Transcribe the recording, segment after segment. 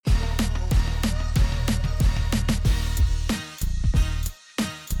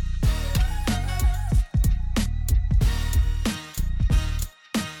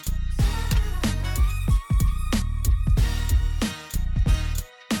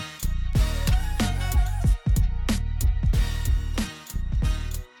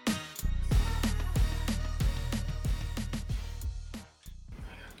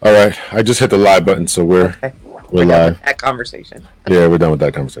All right. I just hit the live button, so we're Okay. we're We're done with live. that conversation. Yeah, we're done with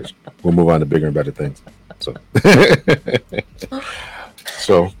that conversation. We'll move on to bigger and better things. So,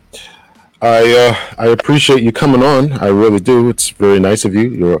 so I appreciate you coming on. I really do. It's very nice of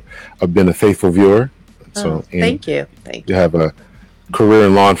you. I've been a faithful viewer. Oh, So, and thank you. Thank you you. have a career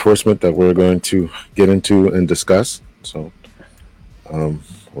in law enforcement that we're going to get into and discuss. So,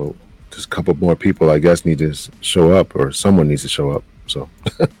 well, just a couple more people, I guess, need to show up, or someone needs to show up. So,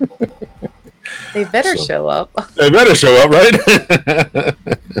 They better so show up. they better show up, right?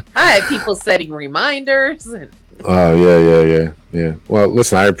 I had people setting reminders and Oh yeah. Well,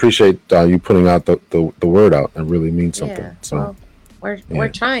 listen, I appreciate you putting out the word out. It really means something. yeah. So Well, we're yeah,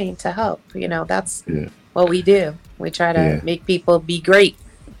 trying to help. That's yeah, what we do. We try to yeah, make people be great.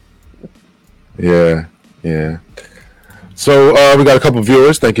 yeah, yeah. So we got a couple of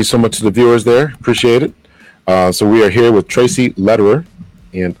viewers. Thank you so much to the viewers there. Appreciate it. So we are here with Tracy Lederer,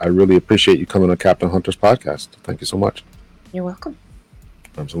 and I really appreciate you coming on Captain Hunter's podcast. Thank you so much. You're welcome.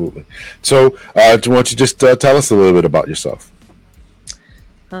 Absolutely. So do you want to just tell us a little bit about yourself?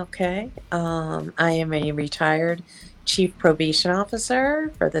 Okay. I am a retired chief probation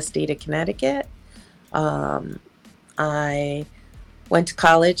officer for the state of Connecticut. Um, I went to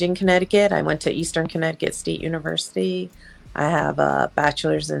college in Connecticut. I went to Eastern Connecticut State University. I have a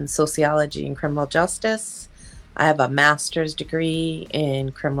bachelor's in sociology and criminal justice. I have a master's degree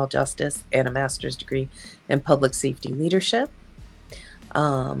in criminal justice and a master's degree in public safety leadership.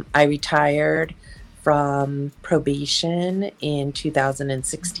 I retired from probation in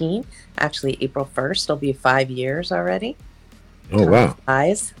 2016. Actually, April 1st. It'll be 5 years already. Oh Time wow.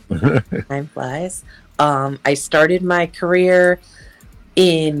 flies. Time flies. I started my career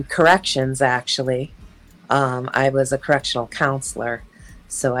in corrections, actually. I was a correctional counselor,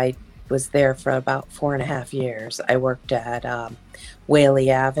 so I was there for about 4.5 years. I worked at Whaley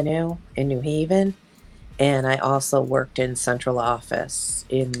Avenue in New Haven, and I also worked in central office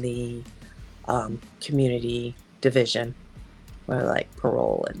in the community division where like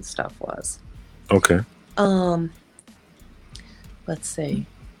parole and stuff was. Okay. Um, let's see.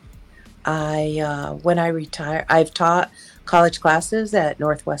 When I retire, I've taught college classes at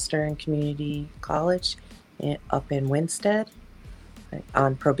Northwestern Community College up in Winstead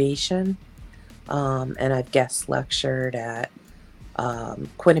on probation. And I've guest lectured at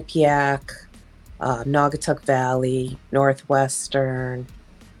Quinnipiac, Naugatuck Valley, Northwestern,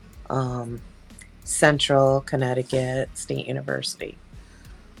 Central Connecticut State University.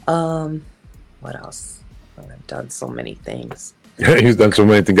 What else? Oh, I've done so many things. He's done so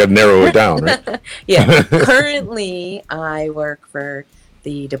many things. Got to narrow it down, right? Yeah. Currently, I work for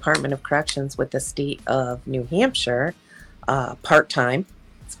the Department of Corrections with the state of New Hampshire part-time.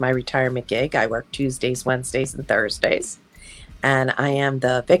 It's my retirement gig. I work Tuesdays, Wednesdays, and Thursdays. And I am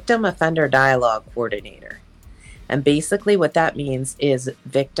the Victim Offender Dialogue Coordinator. And basically what that means is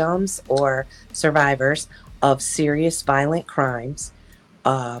victims or survivors of serious violent crimes,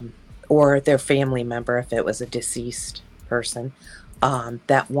 or their family member if it was a deceased person,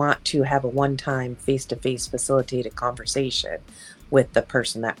 that want to have a one-time face-to-face facilitated conversation with the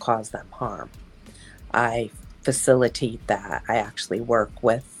person that caused them harm. I facilitate that. I actually work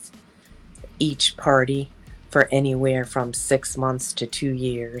with each party for anywhere from 6 months to 2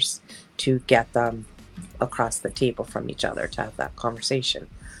 years to get them across the table from each other to have that conversation.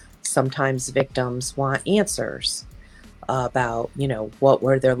 Sometimes victims want answers about, what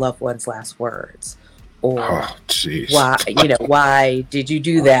were their loved one's last words, or Oh, jeez. why did you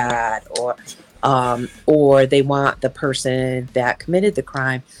do that, or they want the person that committed the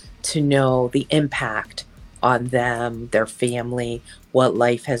crime to know the impact on them, their family, what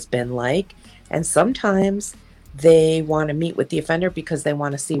life has been like. And sometimes they want to meet with the offender because they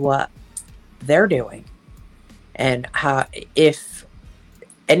want to see what they're doing and how, if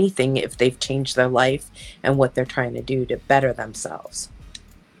anything, if they've changed their life and what they're trying to do to better themselves.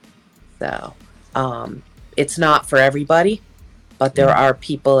 So it's not for everybody, but there are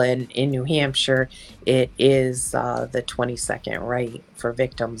people in New Hampshire. It is the 22nd right for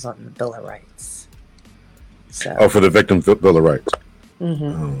victims on the Bill of Rights. So, Oh, for the Victim Bill of Rights. mhm.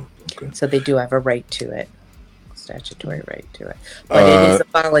 Oh, okay. So they do have a right to it, statutory right to it. But it is a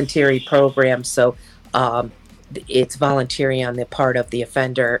voluntary program, so it's voluntary on the part of the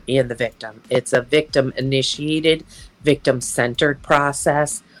offender and the victim. It's a victim-initiated, victim-centered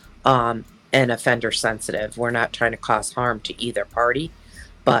process, and offender-sensitive. We're not trying to cause harm to either party,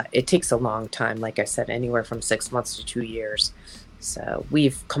 but it takes a long time. Like I said, anywhere from 6 months to 2 years. So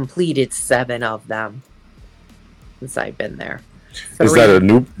we've completed 7 of them since I've been there. Is that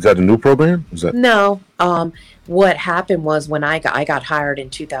a new program? Is that No. What happened was when I got hired in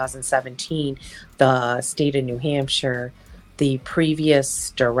 2017, the state of New Hampshire, the previous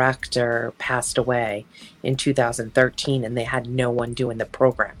director passed away in 2013, and they had no one doing the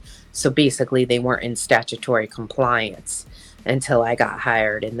program. So basically, they weren't in statutory compliance until I got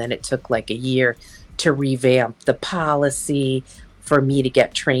hired, and then it took like a year to revamp the policy for me to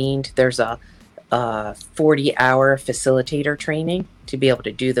get trained. There's a 40-hour facilitator training to be able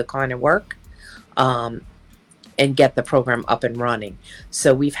to do the kind of work. And get the program up and running.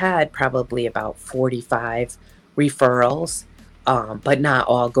 So we've had probably about 45 referrals, but not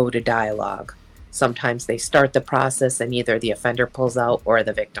all go to dialogue. Sometimes they start the process and either the offender pulls out or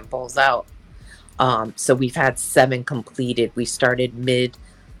the victim pulls out. So we've had 7 completed. We started mid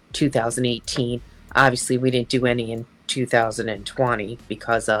 2018. Obviously, we didn't do any in 2020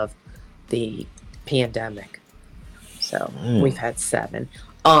 because of the pandemic. So we've had 7.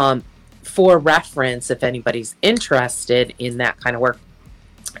 For reference, if anybody's interested in that kind of work,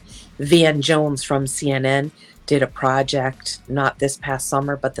 Van Jones from CNN did a project, not this past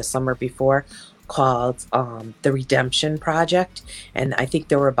summer, but the summer before, called The Redemption Project. And I think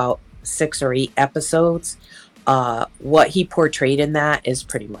there were about 6 or 8 episodes. What he portrayed in that is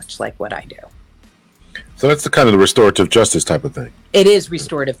pretty much like what I do. So that's the kind of the restorative justice type of thing. It is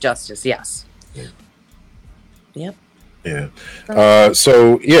restorative justice, yes. Yeah. Yep. Yeah.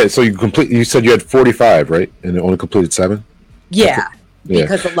 So you said you had 45, right? And it only completed 7? Yeah.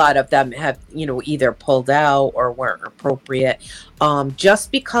 Because a lot of them have, either pulled out or weren't appropriate.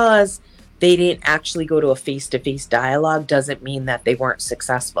 Just because they didn't actually go to a face-to-face dialogue doesn't mean that they weren't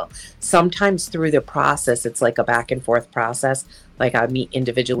successful. Sometimes through the process, it's like a back and forth process. Like I meet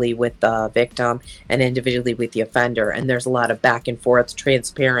individually with the victim and individually with the offender. And there's a lot of back and forth,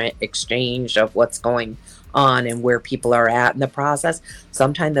 transparent exchange of what's going on and where people are at in the process.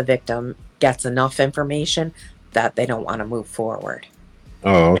 Sometimes the victim gets enough information that they don't want to move forward.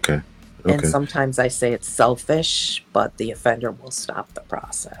 Oh, okay. And sometimes I say it's selfish, but the offender will stop the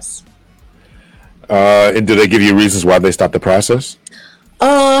process. And do they give you reasons why they stop the process?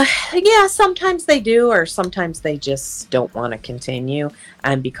 Yeah, sometimes they do, or sometimes they just don't want to continue.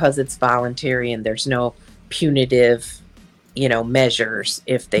 And because it's voluntary and there's no punitive, measures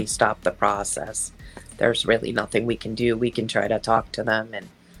if they stop the process, there's really nothing we can do. We can try to talk to them and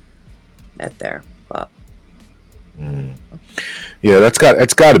get there, but. Yeah, it's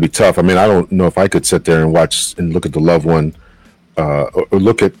got to be tough. I mean, I don't know if I could sit there and watch and look at the loved one, or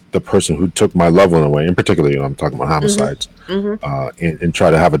look at the person who took my loved one away. In particular, I'm talking about homicides, and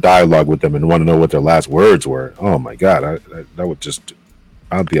try to have a dialogue with them and want to know what their last words were. Oh my God, that would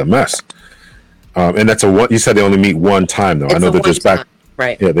I'd be a mess. And that's you said they only meet one time though. It's I know they're just back.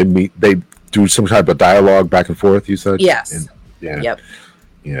 Right. Yeah, they do some type of dialogue back and forth. You said. Yes. And, yeah. Yep.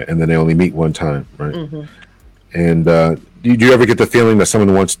 Yeah, and then they only meet one time, right? And do you ever get the feeling that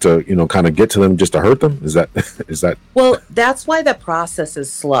someone wants to, kind of get to them just to hurt them? Is that? Well, that's why the process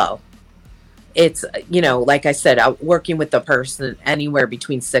is slow. It's, like I said, I'm working with the person anywhere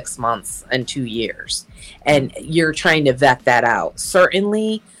between 6 months and 2 years, and you're trying to vet that out.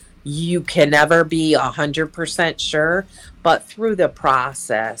 Certainly, you can never be 100% sure, but through the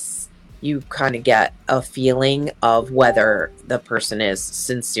process, you kind of get a feeling of whether the person is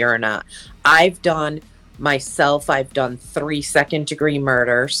sincere or not. I've done 3 second-degree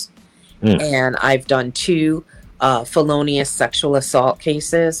murders, and I've done 2 felonious sexual assault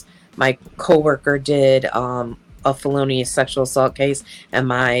cases. My coworker did a felonious sexual assault case, and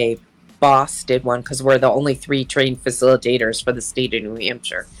my boss did one because we're the only 3 trained facilitators for the state of New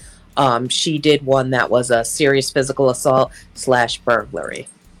Hampshire. She did one that was a serious physical assault / burglary.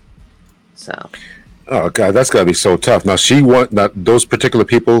 So. Oh God, that's gotta be so tough. Now those particular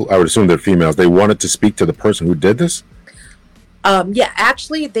people, I would assume they're females. They wanted to speak to the person who did this. Yeah,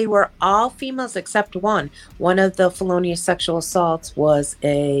 actually, they were all females except one. One of the felonious sexual assaults was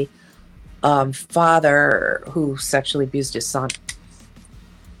a father who sexually abused his son,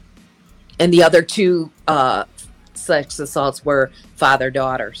 and the other 2 sex assaults were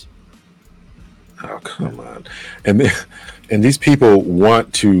father-daughters. Oh, come on. And these people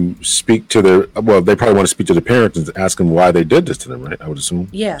want to speak to they probably want to speak to the parents and ask them why they did this to them, right? I would assume.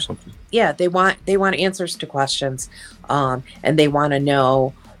 Yeah. Yeah, they want answers to questions. And they want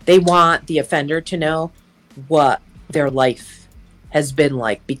the offender to know what their life has been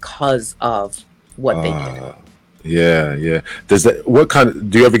like because of what they did. Yeah.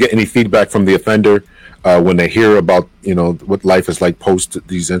 Do you ever get any feedback from the offender when they hear about, what life is like post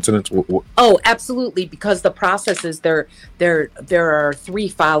these incidents? Oh, absolutely. Because the process is there are 3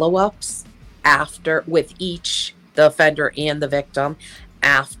 follow-ups with each the offender and the victim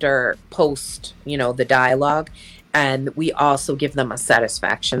after post, the dialogue. And we also give them a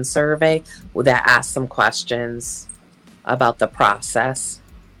satisfaction survey that asks some questions about the process.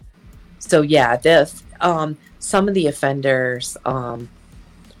 So yeah, some of the offenders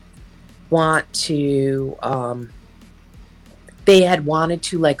want to they had wanted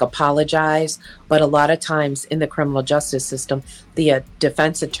to like apologize, but a lot of times in the criminal justice system, the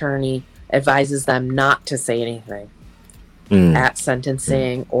defense attorney advises them not to say anything at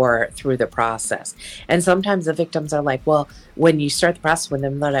sentencing or through the process. And sometimes the victims are like, well, when you start the process with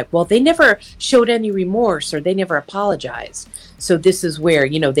them, they're like, well, they never showed any remorse or they never apologized. So this is where,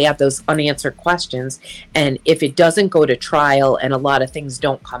 they have those unanswered questions. And if it doesn't go to trial and a lot of things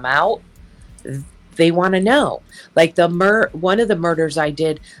don't come out, they want to know. Like one of the murders I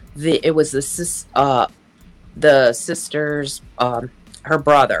did, it was the sister's, her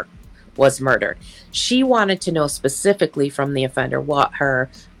brother was murdered. She wanted to know specifically from the offender what her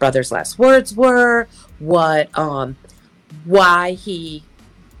brother's last words were, why he,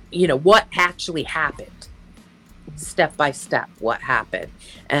 what actually happened, step by step, what happened.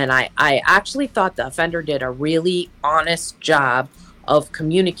 And I actually thought the offender did a really honest job of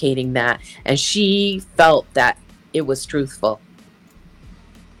communicating that, and she felt that it was truthful.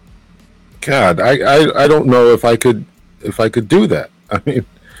 God, I don't know if I could do that. I mean,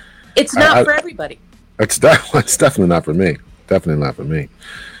 it's not for everybody. It's definitely not for me. Definitely not for me.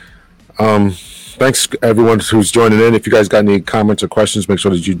 Thanks everyone who's joining in. If you guys got any comments or questions, make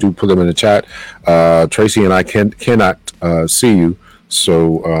sure that you do put them in the chat. Tracy and I cannot see you,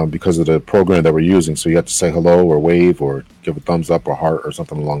 so because of the program that we're using, so you have to say hello or wave or give a thumbs up or heart or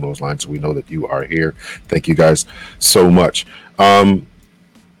something along those lines, so we know that you are here. Thank you guys so much.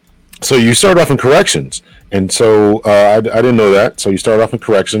 So you started off in corrections, and so I didn't know that. So you started off in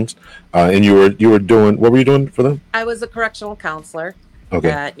corrections, and you were doing, what were you doing for them? I was a correctional counselor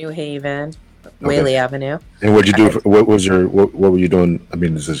at New Haven, Okay. Whaley Avenue. And what did you do? What were you doing? I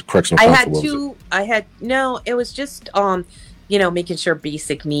mean, this is correctional counsel. It was just making sure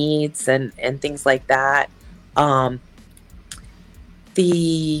basic needs and things like that. I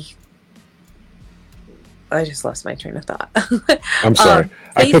just lost my train of thought. I'm sorry.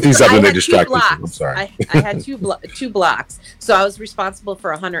 I put these up and they distract me. I'm sorry. I had two blocks. So I was responsible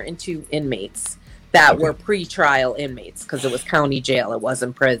for 102 inmates that were pre-trial inmates, because it was county jail. It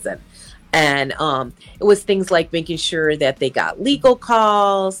wasn't prison. And it was things like making sure that they got legal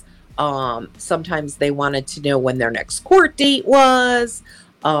calls. Sometimes they wanted to know when their next court date was.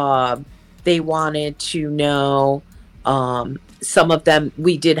 They wanted to know, some of them,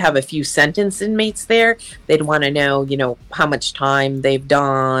 we did have a few sentence inmates there. They'd want to know, how much time they've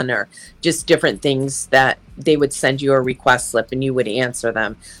done, or just different things that they would send you a request slip and you would answer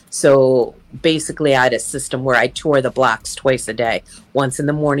them. So basically I had a system where I tore the blocks twice a day. Once in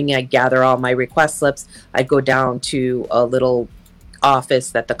the morning, I'd gather all my request slips. I'd go down to a little office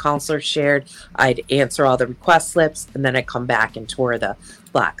that the counselor shared. I'd answer all the request slips, and then I'd come back and tour the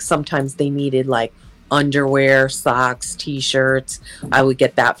blocks. Sometimes they needed like underwear, socks, t-shirts. I would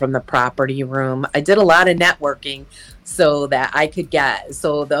get that from the property room. I did a lot of networking so that I could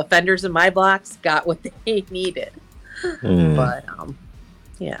so the offenders in my blocks got what they needed. But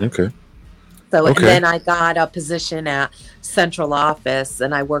yeah. Okay. So and then I got a position at central office,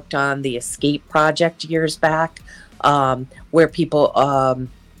 and I worked on the escape project years back, where people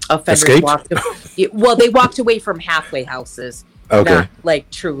offenders they walked away from halfway houses. Okay. Not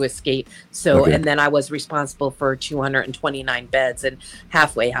like true escape. So, and then I was responsible for 229 beds and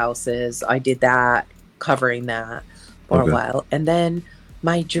halfway houses. I did that, covering that for a while. And then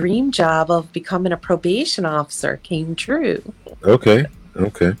my dream job of becoming a probation officer came true. Okay.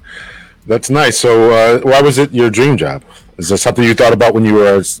 That's nice. So why was it your dream job? Is that something you thought about when you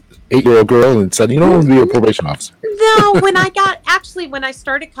were an 8-year-old girl and said, I want to be a probation officer? No, when I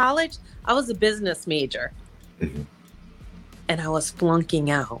started college, I was a business major. Mm-hmm. And I was flunking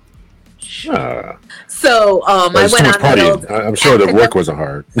out. So I went on I'm sure the work wasn't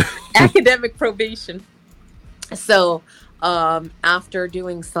hard. academic probation. So after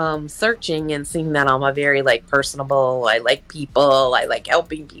doing some searching and seeing that I'm a very personable, I like people, I like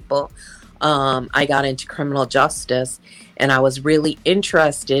helping people, I got into criminal justice, and I was really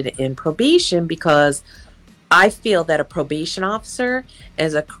interested in probation because I feel that a probation officer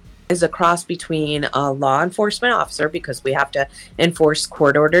is a cross between a law enforcement officer, because we have to enforce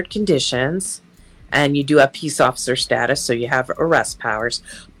court-ordered conditions, and you do have peace officer status, so you have arrest powers.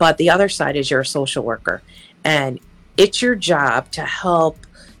 But the other side is you're a social worker, and it's your job to help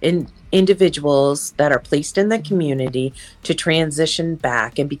individuals that are placed in the community to transition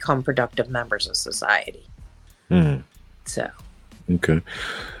back and become productive members of society. Hmm. So, Okay.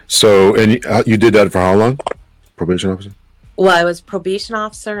 So, and you did that for how long? Probation officer? well, I was probation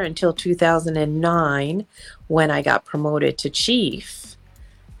officer until 2009 when I got promoted to chief.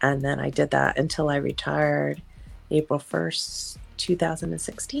 And then I did that until I retired April 1st,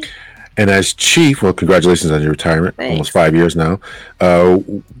 2016. And as chief, well, congratulations on your retirement. Thanks. Almost 5 years now.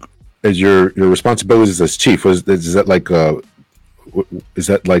 As your responsibilities as chief, is that like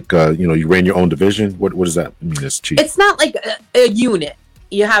you ran your own division? What does that mean as chief? It's not like a unit.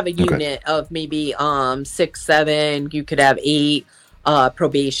 You have a Okay. unit of maybe 6, 7. You could have 8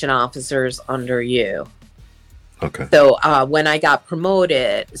 probation officers under you. Okay. So when I got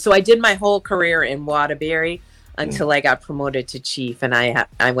promoted, so I did my whole career in Waterbury until I got promoted to chief, and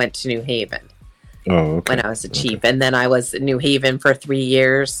I went to New Haven Oh, okay. when I was a chief, and then I was in New Haven for 3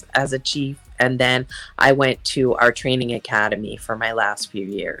 years as a chief, and then I went to our training academy for my last few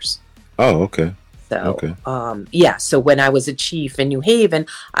years. Oh, okay. So, Okay. yeah. So when I was a chief in New Haven,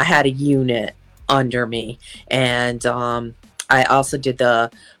 I had a unit under me, and I also did I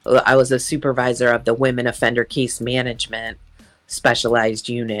was a supervisor of the women offender case management specialized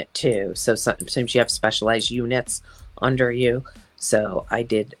unit too. So sometimes you have specialized units under you. So I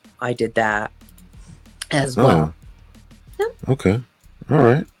did that as well. Okay. All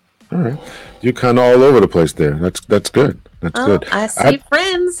right. You're kind of all over the place there. That's good. That's good. I see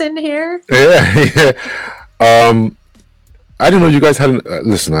friends in here. Yeah. I didn't know you guys had.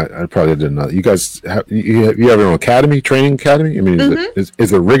 Listen, I probably didn't know. You guys you have your own training academy. I mean, is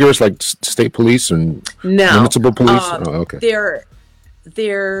it rigorous like state police and municipal police? Okay.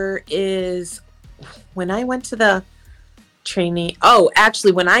 There is. When I went to the training,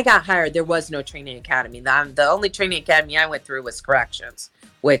 actually, when I got hired, there was no training academy. The only training academy I went through was corrections,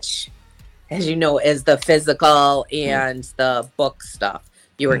 which, as you know, is the physical and the book stuff.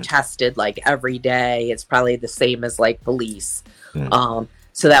 You were tested like every day. It's probably the same as like police. So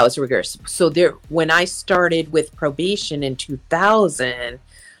that was rigorous. So when I started with probation in 2000,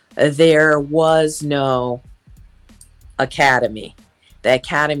 there was no academy. The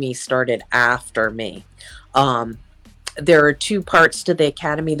academy started after me. There are 2 parts to the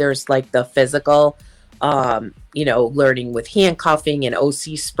academy. There's like the physical, learning with handcuffing and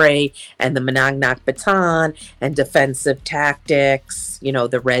OC spray and the Monongahela baton and defensive tactics,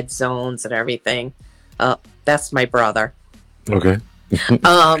 the red zones and everything. That's my brother. Okay.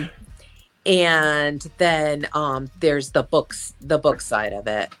 And then there's the book side of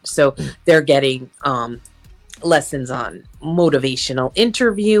it. So they're getting lessons on motivational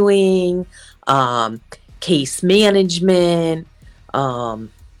interviewing, case management,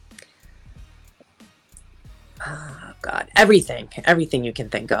 everything you can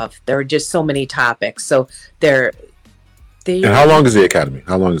think of. There are just so many topics. So and how long is the academy?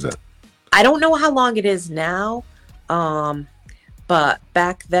 How long is that? I don't know how long it is now. But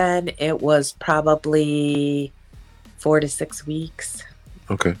back then it was probably 4 to 6 weeks.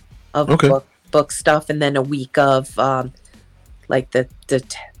 Okay. Of book stuff, and then a week of like the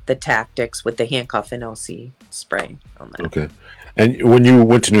tactics with the handcuff and OC spray on that. Okay. And when you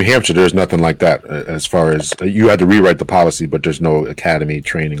went to New Hampshire, there's nothing like that as far as you had to rewrite the policy, but there's no academy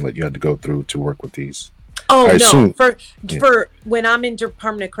training that you had to go through to work with these. Oh, no. For when I'm in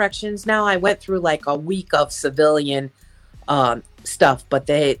Department of Corrections now, I went through like a week of civilian stuff, but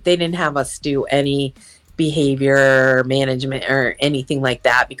they didn't have us do any behavior management or anything like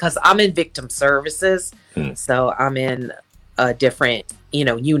that because I'm in victim services. So I'm in a different,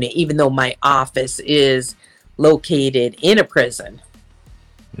 unit, even though my office is located in a prison.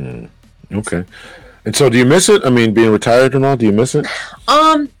 Okay. And so do you miss it? I mean, being retired and all, do you miss it?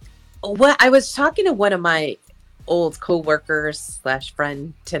 Well, I was talking to one of my old co-workers /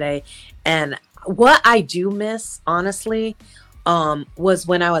 friend today, and what I do miss, honestly, was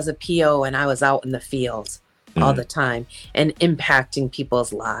when I was a PO and I was out in the field all the time and impacting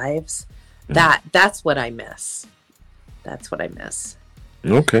people's lives. That's what I miss. That's what I miss.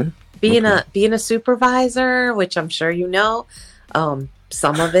 Okay. Being a supervisor, which I'm sure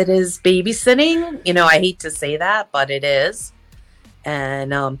some of it is babysitting. I hate to say that, but it is.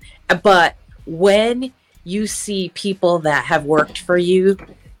 And but when you see people that have worked for you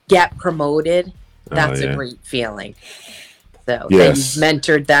get promoted, that's a great feeling. So you've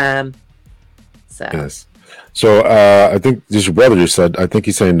mentored them. So yes. So I think this your brother just said. I think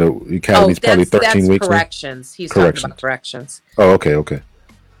he's saying the academy's probably 13 weeks. Corrections. He's talking about corrections. Oh, okay.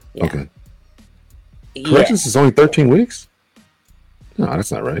 Yeah. Okay. Corrections is only 13 weeks. No,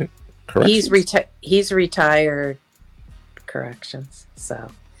 that's not right. Corrections. He's retired. Corrections. So,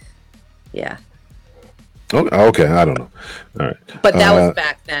 yeah. Okay. I don't know. All right. But that was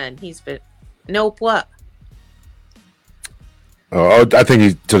back then. Nope. What? Oh, I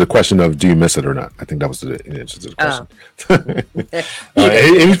think to the question of do you miss it or not? I think that was the answer to the Oh, question. he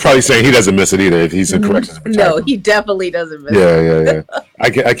doesn't He's miss probably it. saying he doesn't miss it either if he's in corrections and No, retirement. he definitely doesn't miss Yeah, it. yeah, yeah.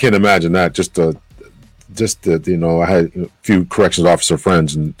 I can't imagine that. Just the I had a few corrections officer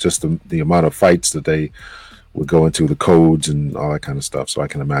friends, and just the amount of fights that they would go into, the codes and all that kind of stuff. So I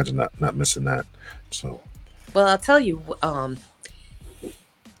can imagine not missing that. So Well, I'll tell you,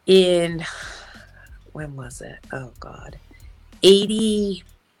 in when was it? Oh God,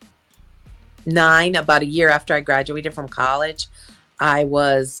 89, about a year after I graduated from college, I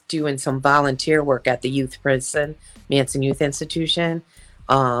was doing some volunteer work at the youth prison, Manson Youth Institution,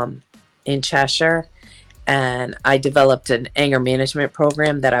 um, in Cheshire, and I developed an anger management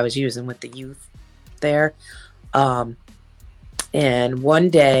program that I was using with the youth there. Um, and one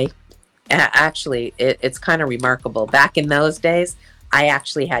day, actually, it's kind of remarkable. Back in those days, I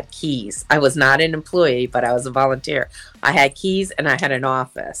actually had keys. I was not an employee, but I was a volunteer. I had keys and I had an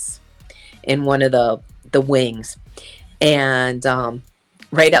office in one of the wings. And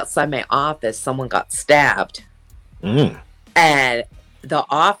right outside my office, someone got stabbed. mm. And the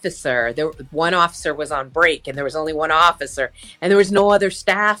officer, one officer was on break, and there was only one officer, and there was no other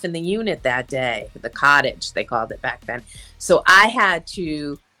staff in the unit that day. The cottage, they called it back then. So I had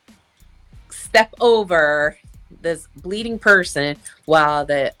to step over this bleeding person while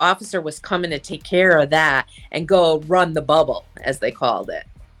the officer was coming to take care of that and go run the bubble, as they called it.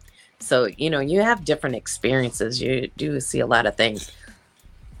 So, you have different experiences. You do see a lot of things.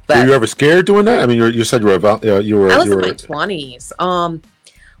 Were But you ever scared doing that? I mean, you said you were about I was you in my were 20s.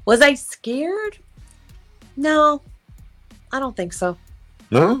 Was I scared? No, I don't think so.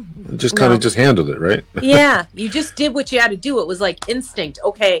 no, just kind of No. just handled it, right? Yeah, you just did what you had to do. It was like instinct.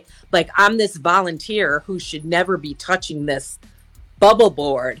 Okay, like I'm this volunteer who should never be touching this bubble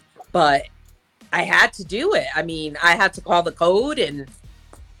board, but I had to do it. I mean, I had to call the code and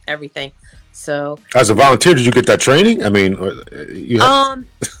everything. So, As a volunteer, did you get that training? I mean, you had,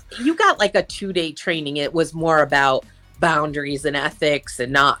 you got like a 2-day training. It was more about boundaries and ethics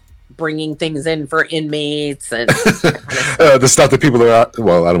and not bringing things in for inmates and that kind of stuff. the stuff that people are.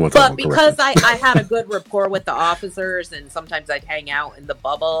 Well, I don't want to talk But about because corrections. I had a good rapport with the officers and sometimes I'd hang out in the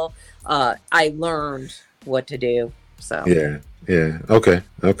bubble, I learned what to do. So, Yeah, yeah. Okay.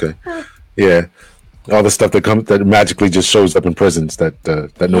 Yeah, all the stuff that magically just shows up in prisons that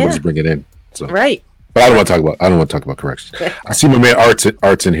nobody's yeah, bringing in. So, right. but Right. I don't want to talk about corrections. I see my man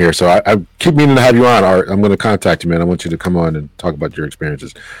Art's in here, so I keep meaning to have you on, Art. I'm going to contact you, man. I want you to come on and talk about your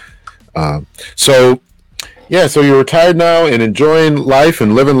experiences. Um, so yeah, so you're retired now and enjoying life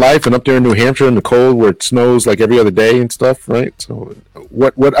and living life, and up there in New Hampshire in the cold where it snows like every other day and stuff, right? So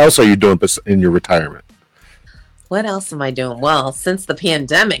what else are you doing in your retirement? What else am I doing? Well, since the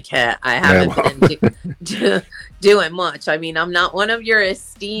pandemic hit, I Yeah, haven't well, been doing much. I mean, I'm not one of your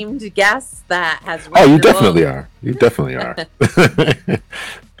esteemed guests that has oh, written you a book. definitely are. You definitely are.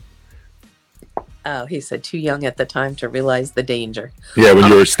 Oh, he said too young at the time to realize the danger. Yeah, Um,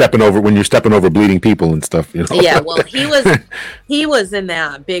 when you're stepping over bleeding people and stuff, you know. yeah, well, he was in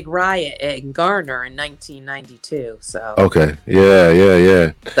that big riot in Garner in 1992. So Okay. Yeah.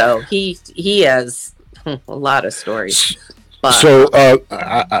 he has a lot of stories. But So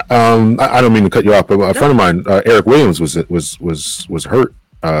I don't mean to cut you off, but a no, friend of mine, Eric Williams, was hurt,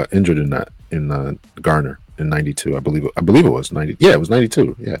 injured in Garner in '92. I believe it was '90. Yeah, it was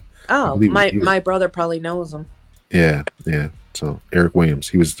 '92. Yeah, I oh, believe my he was. my brother probably knows him. Yeah. So Eric Williams,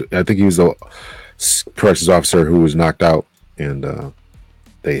 I think he was the corrections officer who was knocked out, and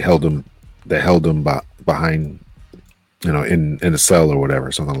they held him. Behind, in a cell or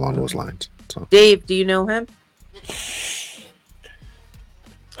whatever, something along those lines. So. Dave, do you know him?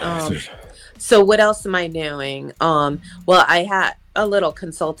 Um, so what else am I doing? Well, I had a little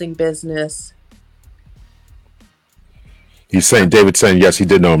consulting business. He's saying David's saying yes, he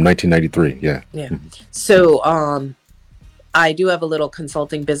did know him 1993. Yeah. Yeah. So I do have a little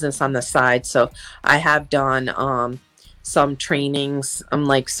consulting business on the side. So I have done some trainings. I'm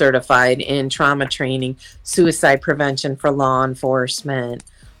like certified in trauma training, suicide prevention for law enforcement,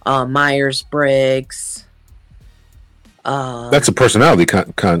 Myers-Briggs. That's a personality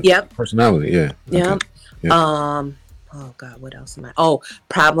Yep. personality. Yeah. Yep. Okay. Yeah. Oh God, what else am I? Oh,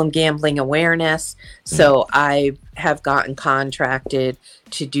 problem gambling awareness. So I have gotten contracted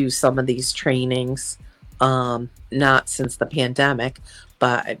to do some of these trainings. Not since the pandemic,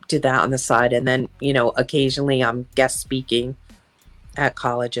 but I did that on the side. And then, occasionally I'm guest speaking at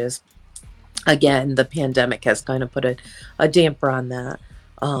colleges. Again, the pandemic has kind of put a damper on that.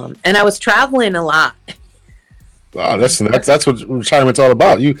 And I was traveling a lot. Oh, that's what retirement's all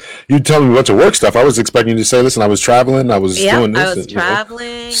about. You tell me what to work stuff. I was expecting you to say, listen, I was traveling, I was Yeah, doing I this, was and, you know,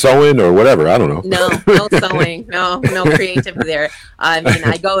 traveling. sewing or whatever. I don't know. No, no sewing, no creativity there. I mean,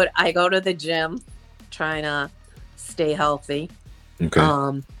 I go to the gym, trying to stay healthy. Okay.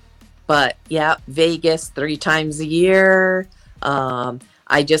 Um, but yeah, Vegas 3 times a year. I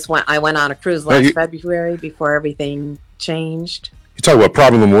went on a cruise Now, last February before everything changed. you talk about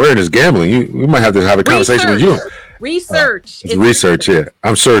problem we're in is gambling. We might have to have a conversation with you. Research, research. It's research, yeah.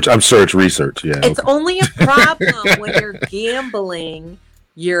 I'm search research, yeah. It's Okay. only a problem when you're gambling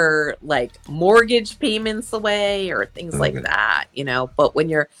your like mortgage payments away or things like Okay. that, But when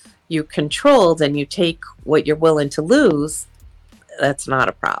you controlled and you take what you're willing to lose, that's not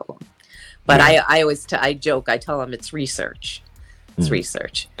a problem. But Yeah. I always I joke, I tell them it's research. It's Mm.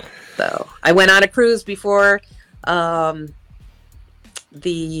 research. So I went on a cruise before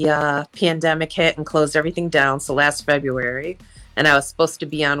the pandemic hit and closed everything down. So last February, and I was supposed to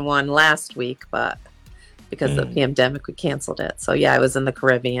be on one last week, but because of the pandemic, we canceled it. So yeah, I was in the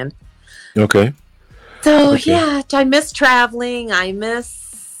Caribbean. Okay. So Okay. yeah, I miss traveling. I miss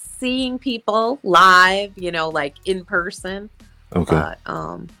seeing people live, like in person. Okay. But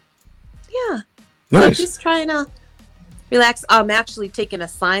yeah. So Nice. just trying to relax. I'm actually taking a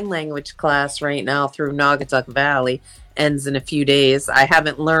sign language class right now through Naugatuck Valley. Ends in a few days. I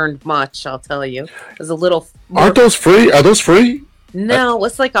haven't learned much, I'll tell you. There's a little more. Aren't those free? Are those free? No,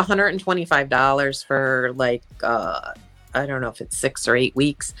 it's like $125 for like I don't know if it's 6 or 8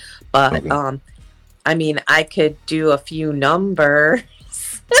 weeks, but Okay. I mean, I could do a few numbers.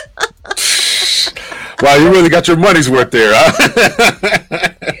 Wow, you really got your money's worth there, huh?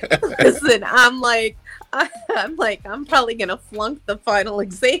 Listen, I'm probably gonna flunk the final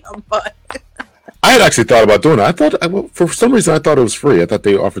exam, but I had actually thought about doing it. Well, for some reason I thought it was free. I thought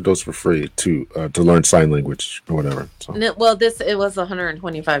they offered those for free to learn sign language or whatever. So. well, it was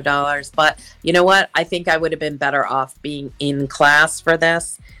 $125, but you know what? I think I would have been better off being in class for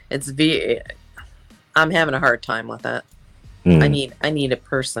this. I'm having a hard time with it. I need a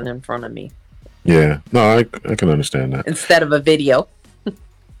person in front of me. Yeah, no, I can understand that. Instead of a video.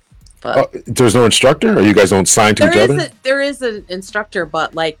 But there's no instructor, or you guys don't sign to each other? There is an instructor,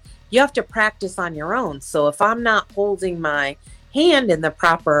 but like you have to practice on your own. So if I'm not holding my hand in the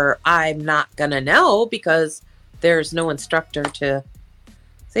proper, I'm not gonna know because there's no instructor to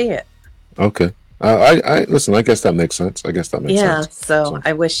see it. Okay. I listen. I guess that makes sense. Yeah. So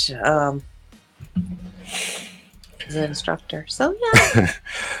I wish as an instructor. So yeah.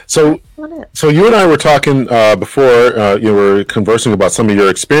 So you and I were talking before. You were conversing about some of your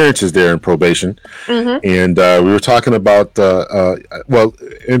experiences there in probation, and we were talking about well,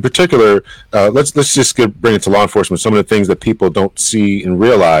 in particular, let's just bring it to law enforcement. Some of the things that people don't see and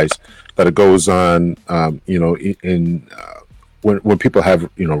realize that it goes on. In when people have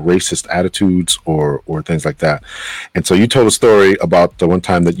racist attitudes or things like that. And so you told a story about the one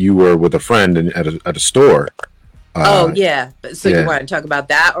time that you were with a friend at a store. Oh yeah. So yeah. You want to talk about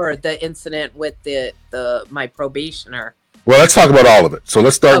that or the incident with my probationer? Well, let's talk about all of it. So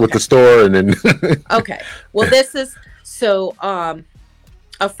let's start with the store and then Okay. Well, this is so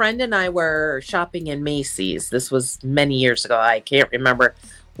a friend and I were shopping in Macy's. This was many years ago. I can't remember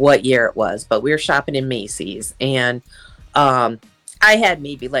what year it was, but we were shopping in Macy's and I had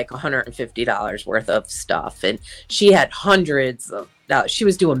maybe like $150 worth of stuff and she had hundreds of dollars. She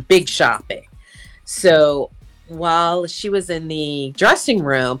was doing big shopping. So while she was in the dressing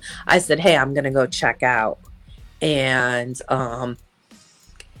room, I said, hey, I'm going to go check out. And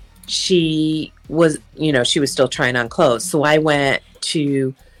she was still trying on clothes. So I went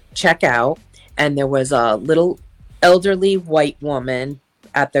to check out and there was a little elderly white woman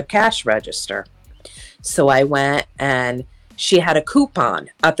at the cash register. So I went and she had a coupon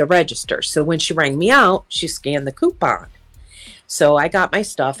at the register. So when she rang me out, she scanned the coupon. So I got my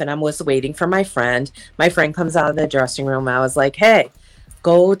stuff and I was waiting for my friend. My friend comes out of the dressing room. I was like, hey,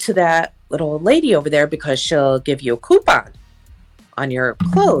 go to that little lady over there because she'll give you a coupon on your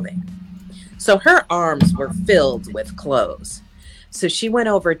clothing. So her arms were filled with clothes. So she went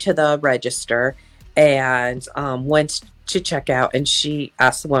over to the register and went to check out and she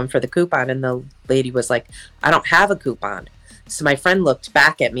asked the woman for the coupon and the lady was like, I don't have a coupon. So my friend looked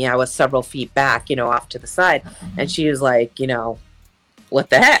back at me. I was several feet back, off to the side. And she was like, what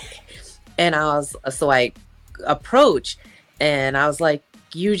the heck? And so I approached and I was like,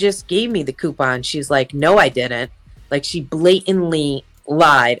 you just gave me the coupon. She's like, no, I didn't. Like she blatantly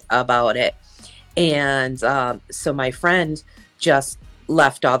lied about it. And so my friend just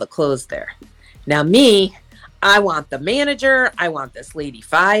left all the clothes there. Now me, I want the manager. I want this lady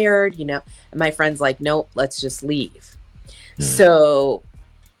fired, you know. And my friend's like, nope, let's just leave. So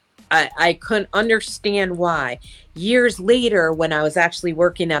I couldn't understand why. Years later, when I was actually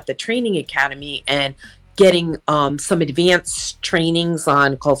working at the training academy and getting some advanced trainings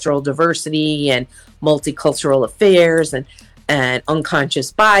on cultural diversity and multicultural affairs and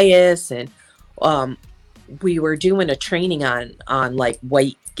unconscious bias, and we were doing a training on like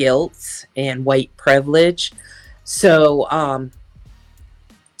white guilt and white privilege. So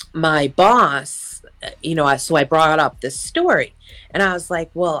my boss, you know, so I brought up this story, and I was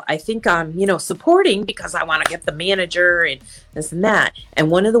like, well, I think I'm, you know, supporting because I want to get the manager and this and that. And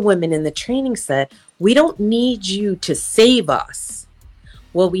one of the women in the training said, we don't need you to save us.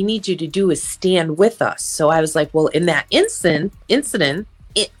 What we need you to do is stand with us. So I was like, well, in that instance,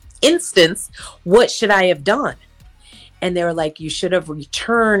 what should I have done? And they were like, you should have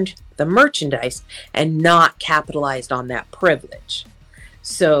returned the merchandise and not capitalized on that privilege.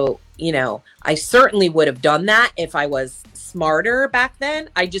 So, you know, I certainly would have done that if I was smarter back then.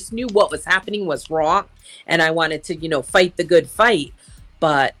 I just knew what was happening was wrong, and I wanted to, you know, fight the good fight.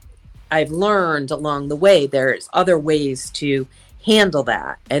 But I've learned along the way there's other ways to handle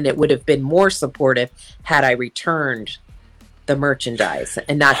that, and it would have been more supportive had I returned the merchandise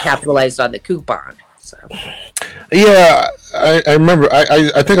and not capitalized on the coupon. So Yeah, I remember.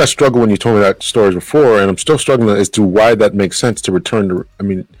 I think I struggled when you told me that story before, and I'm still struggling as to why that makes sense to return to. I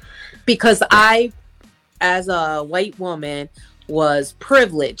mean, because I, as a white woman, was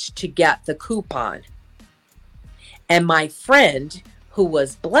privileged to get the coupon, and my friend who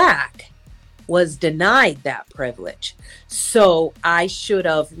was black was denied that privilege. So I should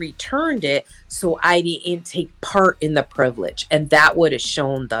have returned it so I didn't take part in the privilege, and that would have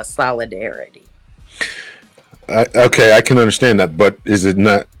shown the solidarity. okay, I can understand that, but is it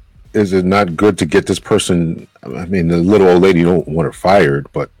not? Is it not good to get this person? I mean, the little old lady, you don't want her fired,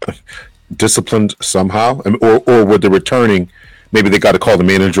 but disciplined somehow. I mean, or with the returning, maybe they got to call the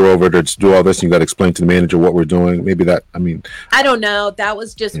manager over to do all this, and you got to explain to the manager what we're doing. Maybe that. I mean, I don't know. That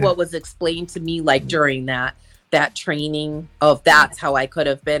was just what was explained to me, like during that training. Of that's how I could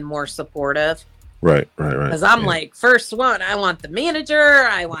have been more supportive. Right. Because I'm like, first one, I want the manager.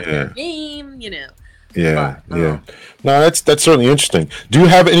 I want the game. You know. Yeah. No, that's certainly interesting. Do you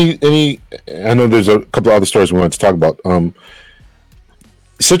have any? I know there's a couple of other stories we wanted to talk about.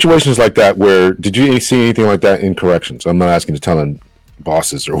 Situations like that where did you see anything like that in corrections? I'm not asking to tell on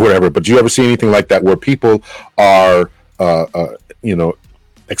bosses or whatever, but do you ever see anything like that where people are, you know,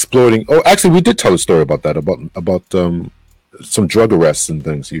 exploiting? Oh, actually, we did tell a story about that about some drug arrests and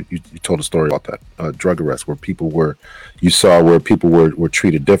things. You told a story about that drug arrests where people were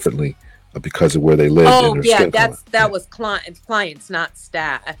treated differently because of where they lived. Oh yeah, that was clients, not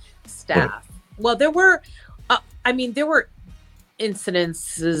staff. Right. Well, there were, there were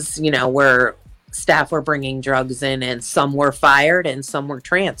incidences, you know, where staff were bringing drugs in, and some were fired and some were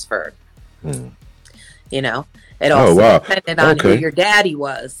transferred. You know, it also depended on who your daddy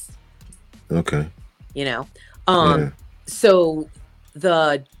was. Okay. You know, so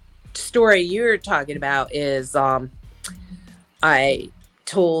the story you're talking about is, I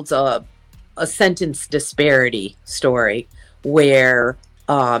told a sentence disparity story where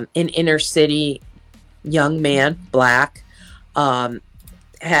an inner city young man, black,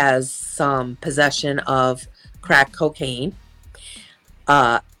 has some possession of crack cocaine.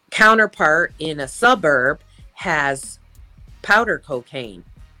 Counterpart in a suburb has powder cocaine,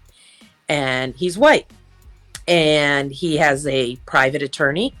 and he's white, and he has a private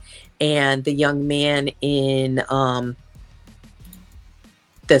attorney, and the young man in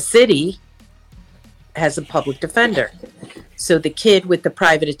the city has a public defender. So the kid with the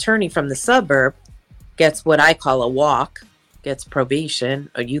private attorney from the suburb gets what I call a walk, gets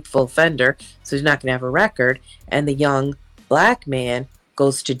probation, a youthful offender, so he's not going to have a record, and the young black man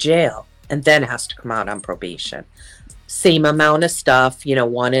goes to jail and then has to come out on probation. Same amount of stuff, you know,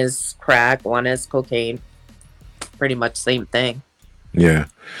 one is crack, one is cocaine, pretty much same thing. Yeah.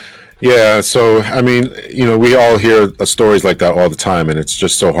 So I mean, you know, we all hear stories like that all the time, and it's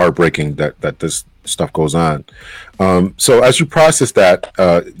just so heartbreaking that this stuff goes on. So as you process that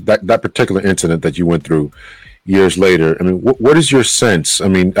particular incident that you went through years later, I mean, what is your sense? I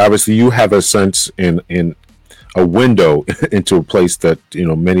mean, obviously you have a sense in a window into a place that, you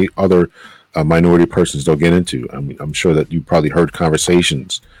know, many other minority persons don't get into. I mean, I'm sure that you probably heard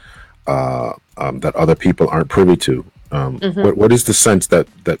conversations that other people aren't privy to. What is the sense that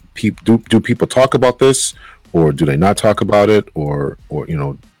people do people talk about this, or do they not talk about it, or you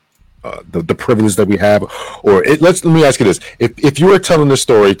know, the privilege that we have, or let me ask you this: if you were telling this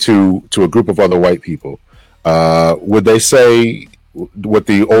story to a group of other white people, would they say what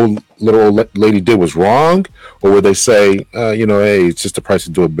the little old lady did was wrong, or would they say, hey, it's just the price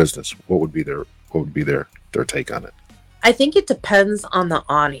of doing business? What would be their take on it? I think it depends on the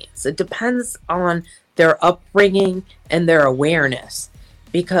audience. It depends on their upbringing and their awareness,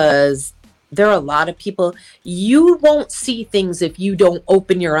 because there are a lot of people, you won't see things if you don't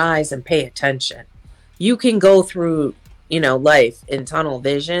open your eyes and pay attention. You can go through, life in tunnel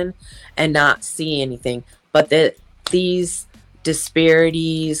vision and not see anything, but these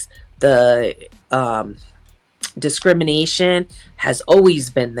disparities, the discrimination has always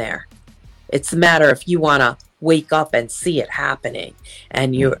been there. It's a matter if you want to wake up and see it happening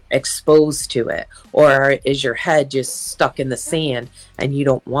and you're exposed to it, or is your head just stuck in the sand and you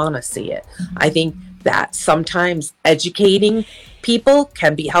don't want to see it. I think that sometimes educating people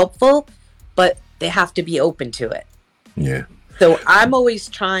can be helpful, but they have to be open to it. Yeah. So I'm always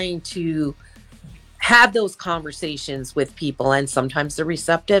trying to have those conversations with people, and sometimes they're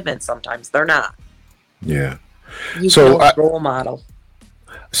receptive and sometimes they're not. Yeah. So role model.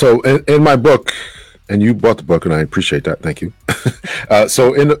 So in my book, and you bought the book, and I appreciate that. Thank you.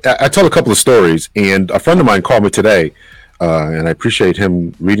 So I tell a couple of stories, and a friend of mine called me today, and I appreciate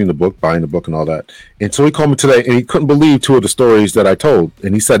him reading the book, buying the book, and all that. And so he called me today, and he couldn't believe two of the stories that I told.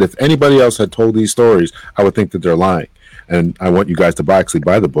 And he said, if anybody else had told these stories, I would think that they're lying. And I want you guys to actually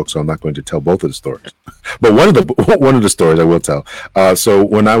buy the book, so I'm not going to tell both of the stories. But one of the stories I will tell. So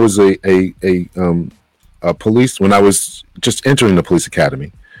when I was a police, when I was just entering the police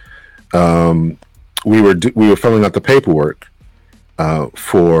academy, we were filling out the paperwork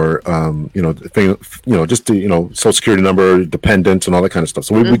for just the Social Security number, dependents, and all that kind of stuff.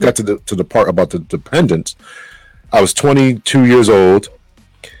 So we got to the part about the dependents. I was 22 years old.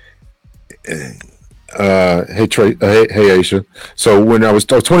 Hey Trey, hey Aisha. So when I was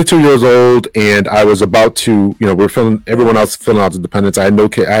 22 years old, and I was about to, everyone else filling out the dependents. I had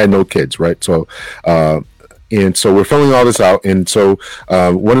no kids, right? So, and so we're filling all this out, and so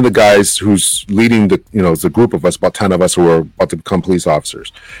one of the guys who's leading the group of us, about 10 of us who are about to become police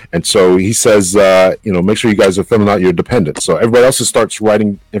officers, and so he says, make sure you guys are filling out your dependents. So everybody else starts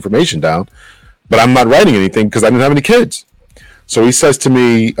writing information down, but I'm not writing anything because I didn't have any kids. So he says to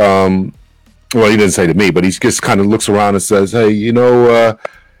me, well, he didn't say to me, but he just kind of looks around and says, hey,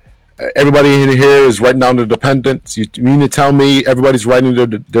 everybody in here is writing down their dependents. You mean to tell me everybody's writing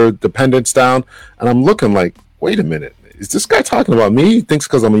their dependents down? And I'm looking like, wait a minute, is this guy talking about me? He thinks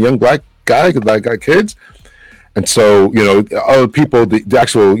because I'm a young black guy that I got kids? And so, other people, the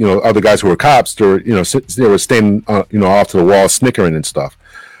actual, other guys who were cops, they were standing, off to the wall, snickering and stuff.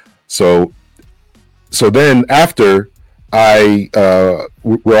 So then after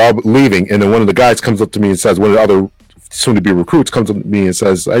we're all leaving, and then one of the guys comes up to me and says, one of the other soon-to-be recruits comes up to me and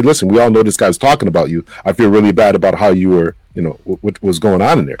says, hey, listen, we all know this guy's talking about you. I feel really bad about how you were, what was going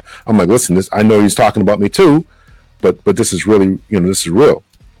on in there. I'm like, listen, I know he's talking about me too, but this is really, this is real.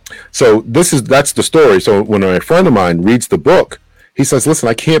 So that's the story. So when a friend of mine reads the book, he says, listen,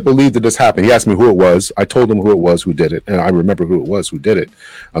 I can't believe that this happened. He asked me who it was. I told him who it was who did it, and I remember who it was who did it,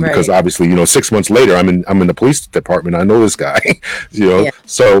 because obviously, 6 months later, I'm in the police department. I know this guy, Yeah.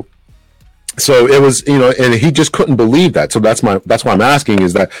 So it was, and he just couldn't believe that. So that's why I'm asking,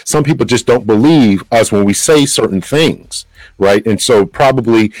 is that some people just don't believe us when we say certain things, right? And so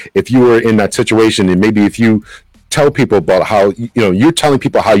probably if you were in that situation, and maybe if you tell people about how, you're telling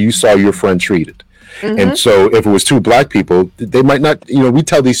people how you saw your friend treated. Mm-hmm. And so if it was two black people, they might not, we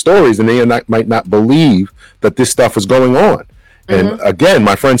tell these stories and they might not believe that this stuff is going on. Mm-hmm. And again,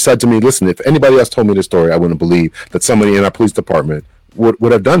 my friend said to me, listen, if anybody else told me this story, I wouldn't believe that somebody in our police department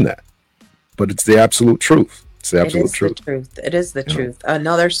would have done that. But it's the absolute truth. It's the absolute truth. It is the truth.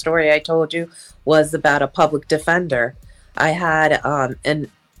 Another story I told you was about a public defender. I had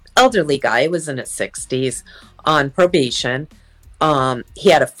an elderly guy, he was in his 60s, on probation. He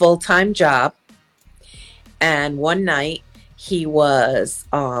had a full-time job. And one night he was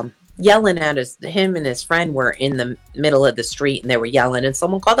yelling at him and his friend were in the middle of the street, and they were yelling, and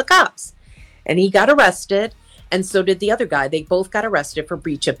someone called the cops. And he got arrested, and so did the other guy. They both got arrested for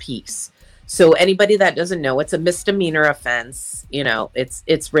breach of peace. So anybody that doesn't know, it's a misdemeanor offense.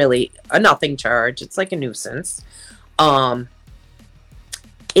 It's really a nothing charge. It's like a nuisance. And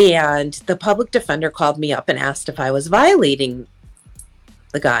the public defender called me up and asked if I was violating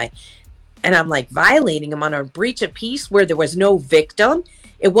the guy. And I'm like, violating him on a breach of peace where there was no victim?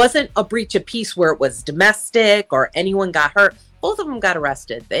 It wasn't a breach of peace where it was domestic or anyone got hurt. Both of them got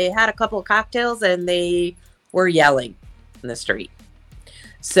arrested. They had a couple of cocktails and they were yelling in the street.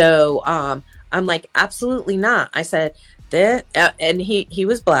 So I'm like, absolutely not. I said, and he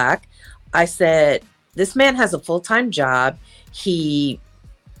was black. I said, This man has a full-time job. He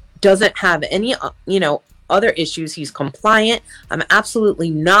doesn't have any, other issues. He's compliant. I'm absolutely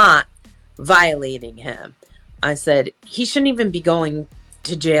not violating him. I said, he shouldn't even be going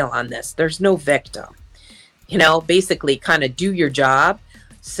to jail on this. There's no victim. Basically kind of do your job.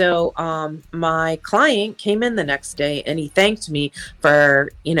 So my client came in the next day and he thanked me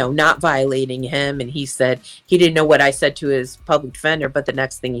for, not violating him. And he said he didn't know what I said to his public defender, but the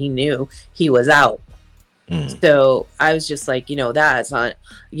next thing he knew, he was out. So I was just like, that's on,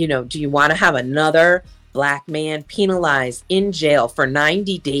 do you want to have another Black man penalized in jail for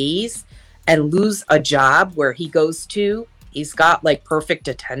 90 days and lose a job where he goes to? He's got like perfect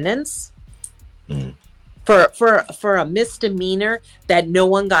attendance for a misdemeanor that no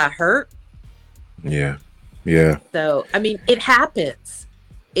one got hurt. Yeah. So, I mean, it happens.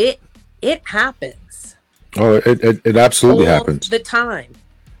 It happens. Oh, it absolutely happens. The time.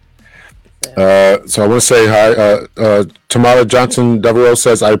 So I want to say hi. Tamara Johnson Devereaux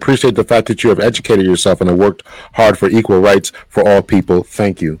says, I appreciate the fact that you have educated yourself and have worked hard for equal rights for all people.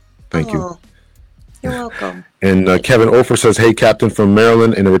 Thank you. You're welcome. And Kevin Ofer says, hey, Captain from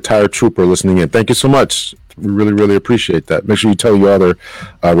Maryland and a retired trooper listening in. Thank you so much. We really, really appreciate that. Make sure you tell your other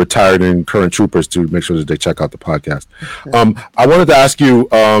retired and current troopers to make sure that they check out the podcast. I wanted to ask you,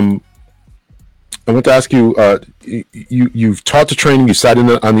 you've taught the training, you sat in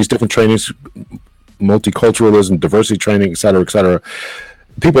on these different trainings, multiculturalism, diversity training, et cetera.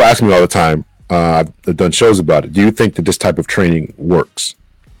 People ask me all the time, I've done shows about it. Do you think that this type of training works,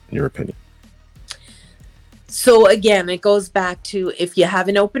 in your opinion? So again, it goes back to if you have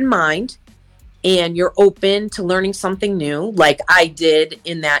an open mind and you're open to learning something new, like I did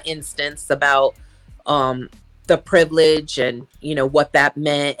in that instance about the privilege and, what that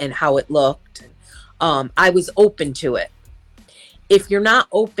meant and how it looked. I was open to it. If you're not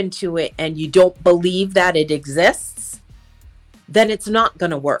open to it and you don't believe that it exists, then it's not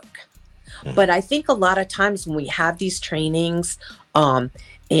going to work. But I think a lot of times when we have these trainings,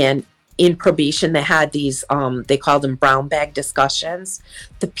 and in probation, they had these, they call them brown bag discussions.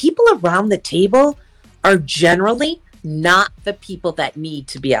 The people around the table are generally not the people that need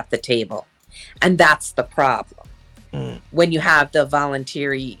to be at the table. And that's the problem. When you have the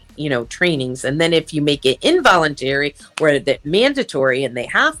voluntary, trainings. And then if you make it involuntary, where they're mandatory and they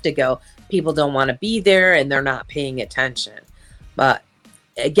have to go, people don't want to be there and they're not paying attention. But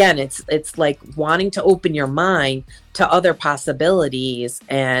again, it's like wanting to open your mind to other possibilities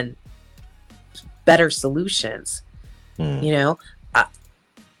and better solutions. All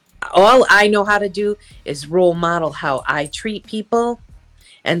I know how to do is role model how I treat people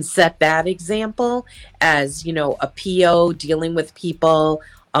and set that example as, a PO dealing with people,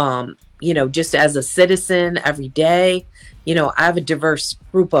 just as a citizen every day. I have a diverse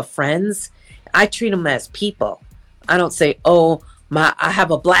group of friends. I treat them as people. I don't say, I have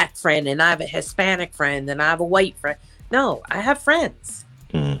a Black friend and I have a Hispanic friend and I have a white friend. No, I have friends.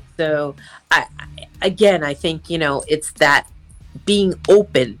 So I think, it's that being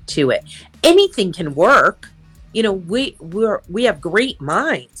open to it. Anything can work. We have great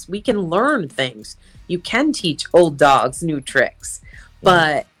minds. We can learn things. You can teach old dogs new tricks,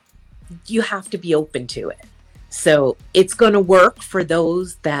 but you have to be open to it. So it's going to work for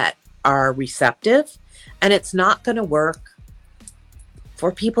those that are receptive, and it's not going to work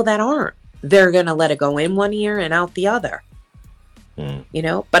for people that aren't. They're going to let it go in one ear and out the other.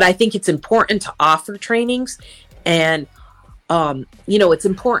 But I think it's important to offer trainings, and it's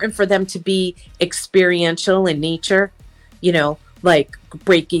important for them to be experiential in nature, like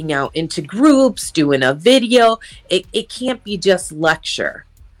breaking out into groups, doing a video. It can't be just lecture.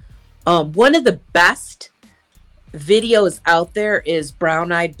 One of the best videos out there is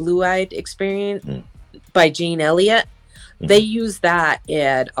Brown Eyed, Blue Eyed Experience by Jane Elliott. They use that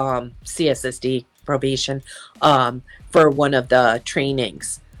at CSSD probation for one of the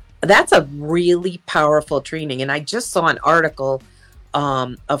trainings. That's a really powerful training. And I just saw an article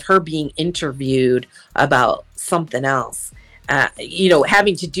of her being interviewed about something else,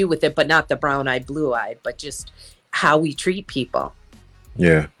 having to do with it, but not the brown-eyed, blue-eyed, but just how we treat people.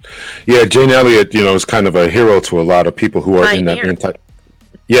 Yeah. Jane Elliott, is kind of a hero to a lot of people who are in that anti.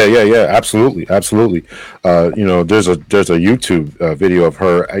 Yeah. Absolutely. There's a YouTube video of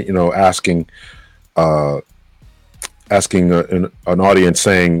her, asking an audience,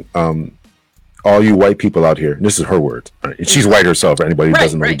 saying, all you white people out here, and this is her words, right? And she's white herself, for anybody who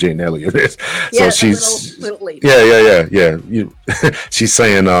doesn't know who Jane Elliott is. So she's little lady. She's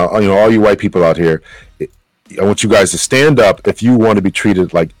saying, all you white people out here, I want you guys to stand up if you want to be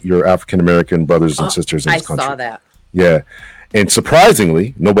treated like your African-American brothers and sisters in this country. I saw that. Yeah. And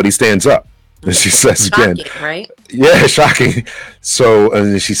surprisingly, nobody stands up. And she says again, Shocking, right? yeah, shocking. So,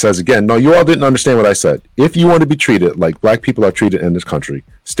 and then she says again, no, you all didn't understand what I said. If you want to be treated like black people are treated in this country,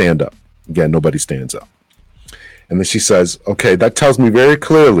 stand up. Again, nobody stands up. And then she says, okay, that tells me very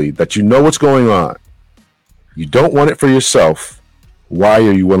clearly that you know what's going on. You don't want it for yourself. Why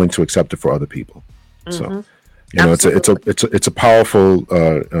are you willing to accept it for other people? So, you know, it's a powerful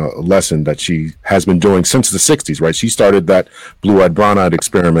lesson that she has been doing since the 60s, right? She started that blue-eyed, brown-eyed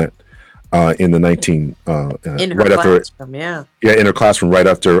experiment in the in her right classroom, in her classroom right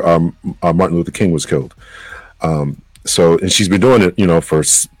after Martin Luther King was killed. So, and she's been doing it, you know, for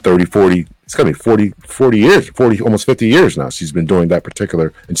 30, 40, it's gonna be 40 years, 40, almost 50 years now. She's been doing that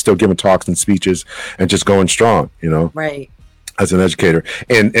particular and still giving talks and speeches and just going strong, you know, right, as an educator.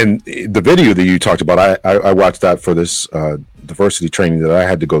 And the video that you talked about, I watched that for this diversity training that I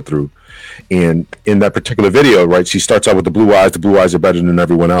had to go through. And in that particular video, right, she starts out with the blue eyes are better than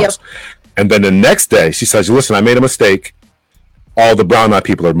everyone else. Yep. And then the next day she says, listen, I made a mistake. All the brown-eyed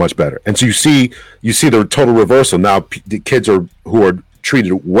people are much better. And so you see the total reversal. Now the kids who are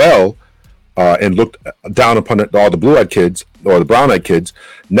treated well and looked down upon all the blue-eyed kids or the brown-eyed kids.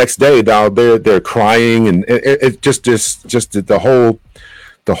 Next day, now they're crying, and it just the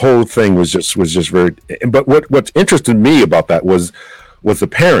whole thing was just very. But what's interested me about that was the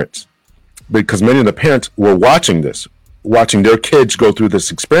parents, because many of the parents were watching their kids go through this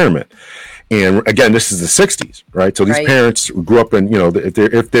experiment. And again, this is the 60s, right? So these parents grew up in, you know,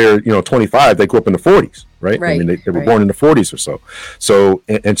 if they're you know 25, they grew up in the 40s, right? I mean, they were born in the 40s or so. So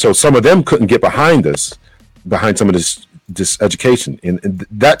and so some of them couldn't get behind some of this education, and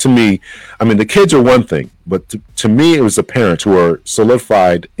that to me, I mean, the kids are one thing, but to me, it was the parents who are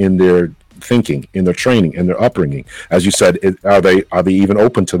solidified in their thinking, in their training, in their upbringing. As you said, are they even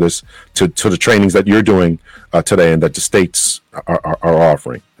open to this, to the trainings that you're doing today and that the states are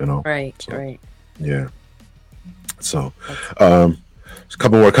offering, you know? Right. Yeah. So a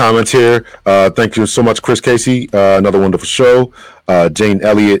couple more comments here. Thank you so much, Chris Casey. Another wonderful show. Jane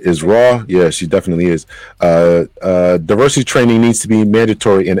Elliott is raw. Yeah, she definitely is. Diversity training needs to be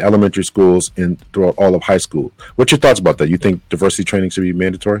mandatory in elementary schools and throughout all of high school. What's your thoughts about that? You think diversity training should be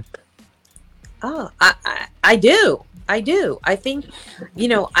mandatory? Oh, I do. I think,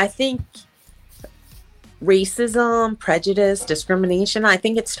 I think racism, prejudice, discrimination, I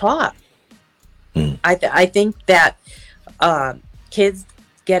think it's taught. I think that kids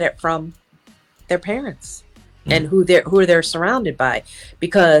get it from their parents and who they're surrounded by,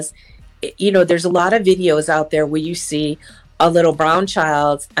 because there's a lot of videos out there where you see a little brown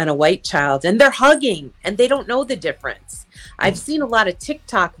child and a white child and they're hugging and they don't know the difference. I've seen a lot of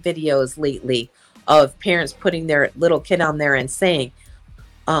TikTok videos lately of parents putting their little kid on there and saying,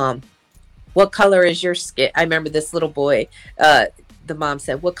 what color is your skin? I remember this little boy, the mom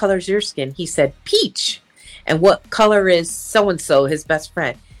said, what color is your skin? He said, peach. And what color is so-and-so, his best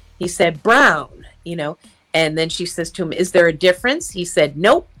friend? He said, brown, and then she says to him, is there a difference? He said,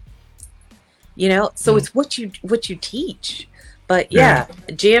 nope. So it's what you teach. But yeah,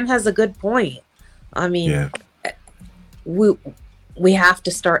 Jan has a good point. I mean, we have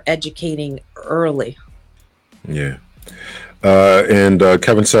to start educating early. Yeah. And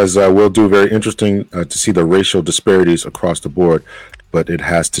Kevin says, will do very interesting to see the racial disparities across the board, but it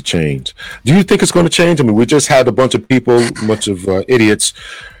has to change. Do you think it's going to change? I mean, we just had a bunch of idiots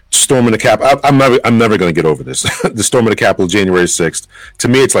storming the Capitol. I'm never going to get over this. The storm of the Capitol, January 6th. To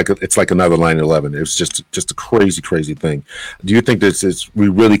me, it's like another 9/11. It was just a crazy thing. Do you think we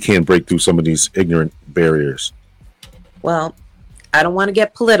really can break through some of these ignorant barriers? Well, I don't want to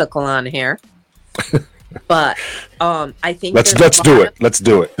get political on here, but I think let's do it. Let's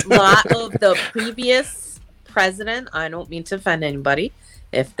do it. A lot of the previous president, I don't mean to offend anybody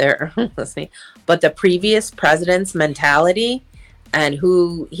if they're listening, but the previous president's mentality and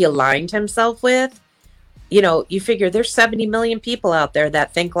who he aligned himself with, you figure there's 70 million people out there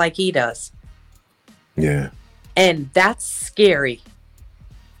that think like he does. Yeah. And that's scary.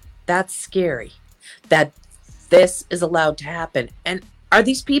 That's scary that this is allowed to happen. And are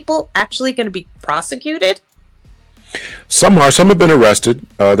these people actually going to be prosecuted? Some are. Some have been arrested.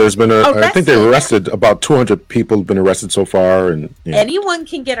 There's been I think they've arrested about 200 people have been arrested so far. And anyone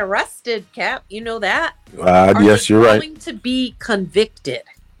can get arrested, Cap. You know that. Yes, you're right. Going to be convicted.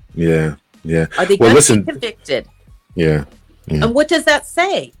 Yeah. Are they going to be convicted? Yeah. And what does that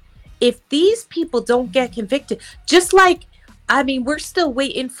say? If these people don't get convicted, just like, we're still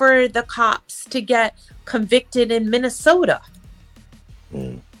waiting for the cops to get convicted in Minnesota.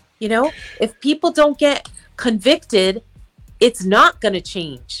 If people don't get convicted, it's not going to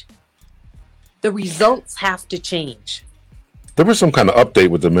change. The results have to change. There was some kind of update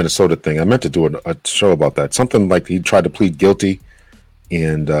with the Minnesota thing. I meant to do a show about that. Something like he tried to plead guilty,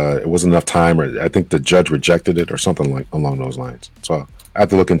 and it wasn't enough time, or I think the judge rejected it, or something like along those lines. So I have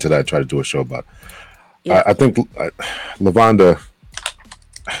to look into that. Try to do a show about it. Yeah. I think Lavonda,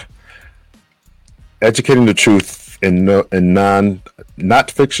 educating the truth in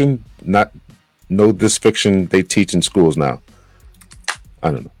not fiction, not know this fiction they teach in schools now.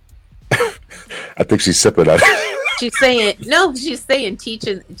 I don't know. I think she's sipping at it. She's saying no. She's saying teach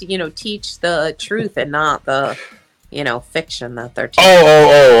the truth and not the, fiction that they're teaching.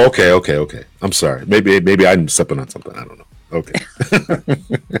 Okay. I'm sorry. Maybe I'm sipping on something. I don't know. Okay.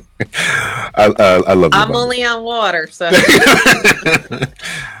 I love you. I'm only on water, so.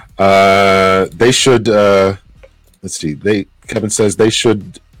 They should. Let's see. Kevin says they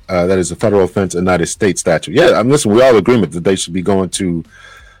should. That is a federal offense and not a state statute. Yeah, listen. We all agreement that they should be going to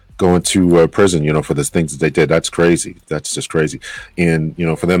prison, for the things that they did. That's crazy. That's just crazy. And,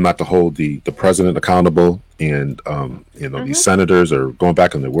 for them not to hold the president accountable and, these senators are going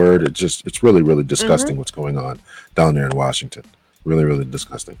back on their word. It's really, really disgusting what's going on down there in Washington. Really, really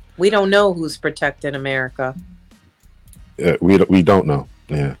disgusting. We don't know who's protecting America. We don't know.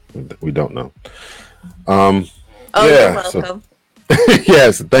 Yeah, we don't know. You're welcome.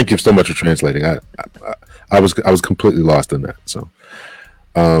 Yes. Thank you so much for translating. I was completely lost in that. So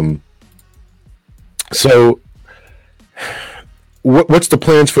what's the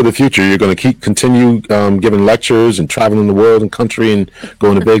plans for the future? You're going to continue giving lectures and traveling the world and country and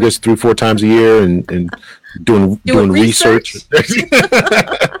going to Vegas 3-4 times a year and doing research.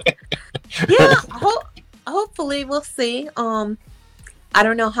 Yeah, hopefully we'll see. I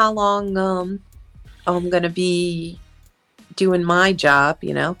don't know how long I'm going to be doing my job.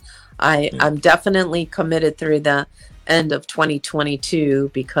 I'm definitely committed through the end of 2022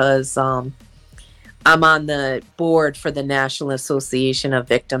 because I'm on the board for the National Association of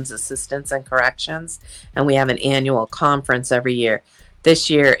Victims Assistance and Corrections, and we have an annual conference every year. Last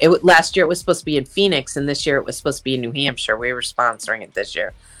year it was supposed to be in Phoenix, and this year it was supposed to be in New Hampshire. We were sponsoring it this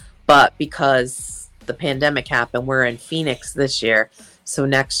year, but because the pandemic happened, we're in Phoenix this year. So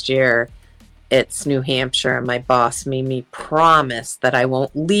next year it's New Hampshire, and my boss made me promise that I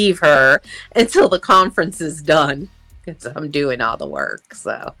won't leave her until the conference is done. Because I'm doing all the work,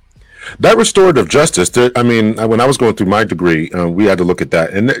 so. That restorative justice, when I was going through my degree, we had to look at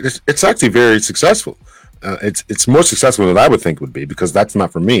that, and it's actually very successful. It's more successful than I would think it would be, because that's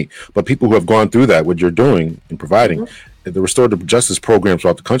not for me. But people who have gone through that, what you're doing and providing, the restorative justice programs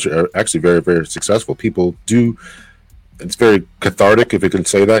throughout the country are actually very, very successful. People do. It's very cathartic, if you can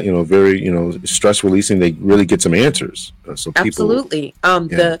say that. Very stress releasing. They really get some answers. So people, absolutely.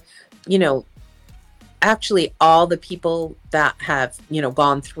 Actually, all the people that have,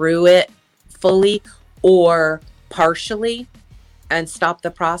 gone through it fully or partially and stopped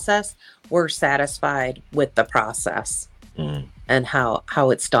the process were satisfied with the process and how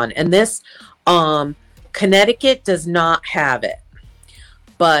it's done. And this, Connecticut does not have it,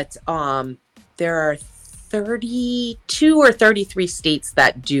 but there are 32 or 33 states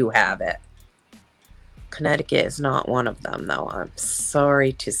that do have it. Connecticut is not one of them, though. I'm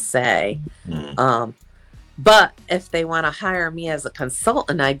sorry to say. But if they want to hire me as a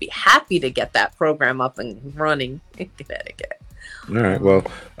consultant, I'd be happy to get that program up and running in Connecticut. All right. Well,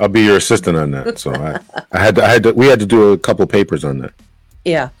 I'll be your assistant on that. So we had to do a couple papers on that.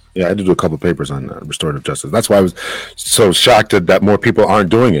 Yeah. Yeah, I had to do a couple of papers on restorative justice. That's why I was so shocked that more people aren't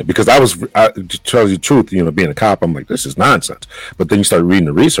doing it. Because to tell you the truth, being a cop, I'm like, this is nonsense. But then you start reading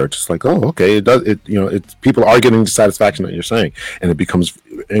the research. It's like, oh, okay, it does. People are getting the satisfaction that you're saying, and it becomes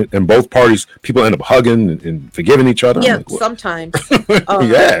in both parties. People end up hugging and forgiving each other. Yeah, sometimes.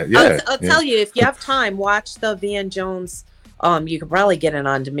 I'll tell you, if you have time, watch the Van Jones. You can probably get it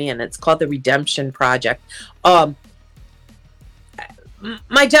on demand. It's called The Redemption Project.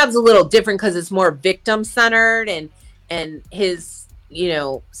 My job's a little different because it's more victim centered and his,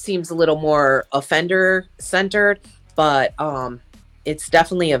 seems a little more offender centered, but it's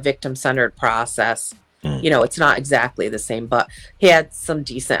definitely a victim centered process. It's not exactly the same, but he had some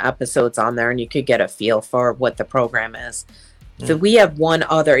decent episodes on there and you could get a feel for what the program is. So we have one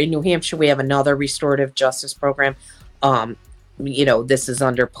other in New Hampshire. We have another restorative justice program. This is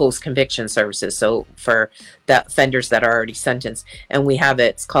under post-conviction services. So for the offenders that are already sentenced, and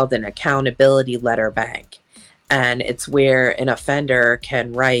it's called an accountability letter bank. And it's where an offender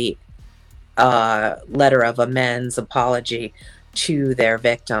can write a letter of amends, apology to their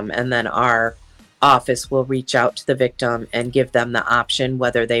victim. And then our office will reach out to the victim and give them the option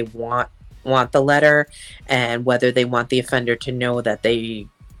whether they want the letter and whether they want the offender to know that they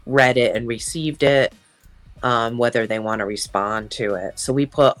read it and received it, whether they want to respond to it. So we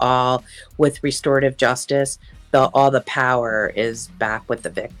put all with restorative justice, all the power is back with the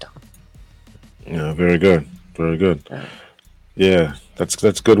victim. Yeah, very good. Very good. Yeah. Yeah,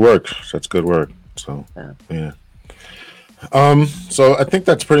 that's good work. That's good work. So yeah. So I think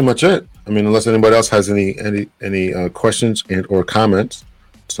that's pretty much it. I mean, unless anybody else has any questions and or comments.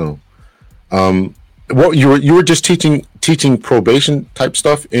 So, what you were just teaching probation type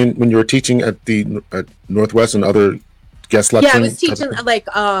stuff when you were teaching at Northwest and other guest lecturing? Yeah, I was teaching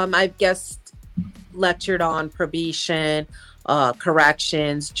I've guest lectured on probation,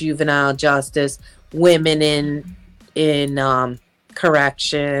 corrections, juvenile justice, women in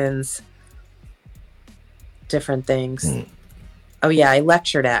corrections, different things. Oh yeah, I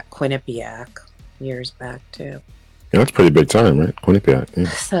lectured at Quinnipiac years back too. Yeah, that's pretty big time, right? Quinnipiac. Yeah.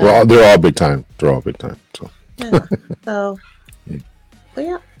 So, they're all big time. So. Yeah. So. But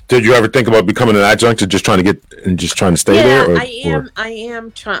yeah. Did you ever think about becoming an adjunct, or just trying to stay there? Or,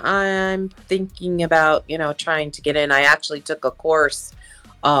 I'm thinking about trying to get in. I actually took a course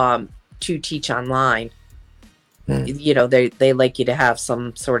to teach online. They like you to have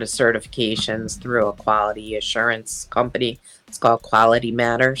some sort of certifications through a quality assurance company. It's called Quality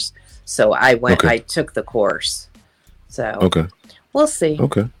Matters. So I went. Okay. I took the course. So okay, we'll see.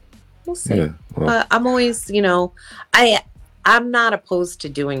 Okay, we'll see. Yeah, well. But I'm always, I'm not opposed to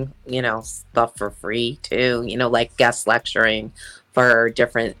doing, stuff for free too. Like guest lecturing for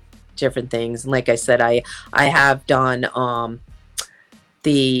different things. And like I said, I have done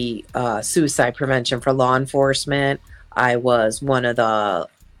the suicide prevention for law enforcement. I was one of the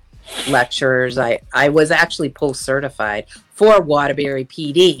lecturers. I was actually post-certified for Waterbury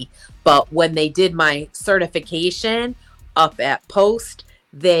PD, but when they did my certification up at Post,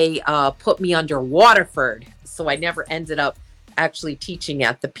 they put me under Waterford, so I never ended up actually teaching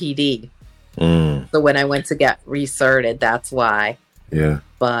at the PD. So when I went to get recerted, that's why. Yeah.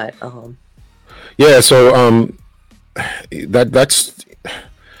 But yeah, so that's.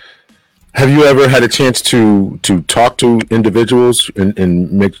 Have you ever had a chance to talk to individuals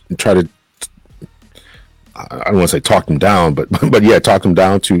and try to, I don't want to say talk them down, but yeah, talk them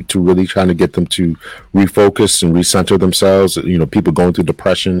down to really trying to get them to refocus and recenter themselves? People going through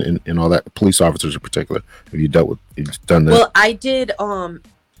depression and all that, police officers in particular. Have you done that? Well, I did.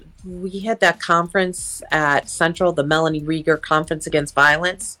 We had that conference at Central, the Melanie Rieger Conference Against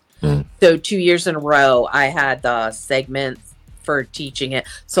Violence. So 2 years in a row, I had the segments for teaching it.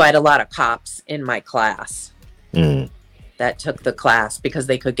 So I had a lot of cops in my class that took the class because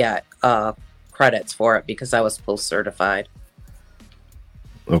they could get credits for it because I was post-certified.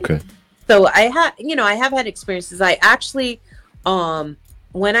 Okay. So I have had experiences. I actually,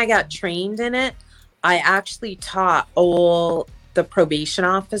 when I got trained in it, I actually taught all the probation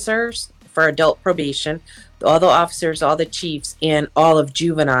officers for adult probation, all the officers, all the chiefs, and all of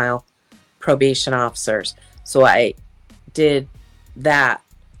juvenile probation officers. So I did that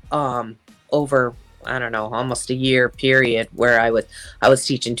over, I don't know, almost a year period where I was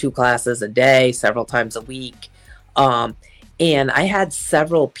teaching 2 classes a day, several times a week. And I had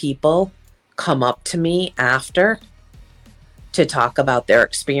several people come up to me after to talk about their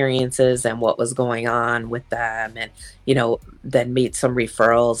experiences and what was going on with them, and then made some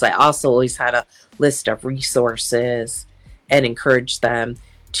referrals. I also always had a list of resources and encouraged them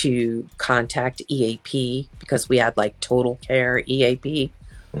to contact EAP because we had like Total Care EAP,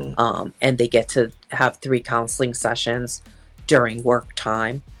 and they get to have 3 counseling sessions during work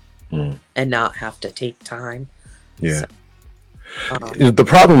time and not have to take time. Yeah. So, the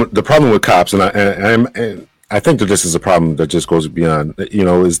problem with cops, and I think that this is a problem that just goes beyond,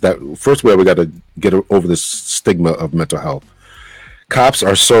 is that first we got to get over this stigma of mental health. Cops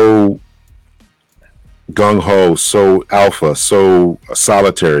are so gung-ho, so alpha, so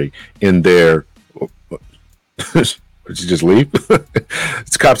solitary in their did you just leave?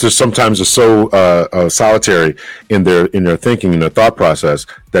 Cops are sometimes so solitary in their thinking and their thought process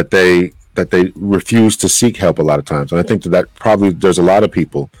that they refuse to seek help a lot of times. And I think that probably there's a lot of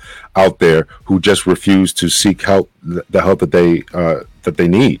people out there who just refuse to seek help, the help that they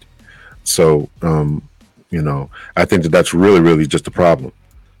need. So I think that's really, really just a problem.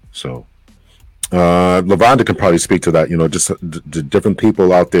 So LaVonda can probably speak to that, just the different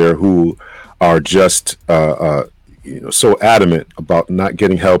people out there who are just so adamant about not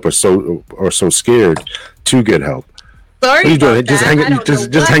getting help or so scared to get help. Sorry, what are you doing? Just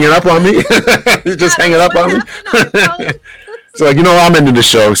hanging up on me? Just hanging up on me? So I'm ending the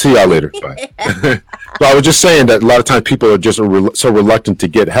show. See y'all later. Bye. But I was just saying that a lot of times people are just so reluctant to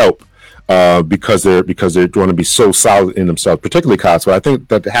get help because they're going to be so solid in themselves, particularly cops. But I think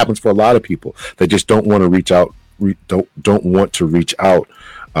that happens for a lot of people. They just don't want to reach out, don't want to reach out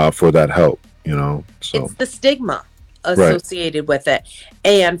for that help. So it's the stigma associated with it,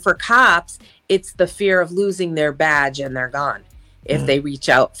 and for cops, it's the fear of losing their badge and their gun if they reach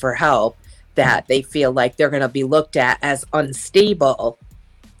out for help. That they feel like they're going to be looked at as unstable,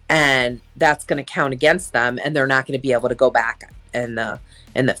 and that's going to count against them, and they're not going to be able to go back in the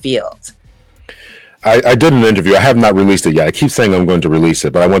field. I did an interview. I have not released it yet. I keep saying I'm going to release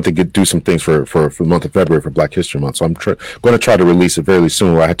it, but I want to do some things for the month of February for Black History Month. So I'm going to try to release it fairly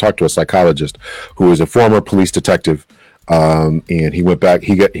soon. I had talked to a psychologist who is a former police detective, and he went back.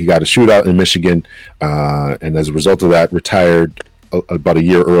 He got a shootout in Michigan, and as a result of that, retired about a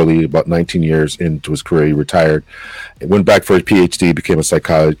year early, about 19 years into his career. He retired, went back for his PhD, became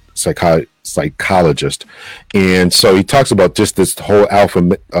a psychologist. And so he talks about just this whole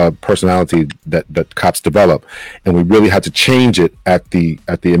alpha personality that cops develop. And we really had to change it at the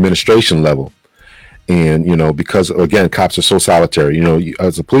administration level. And, because again, cops are so solitary,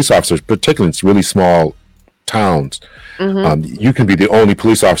 as a police officer, particularly in really small towns, you can be the only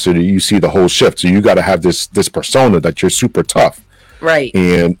police officer that you see the whole shift. So you got to have this persona that you're super tough. Right.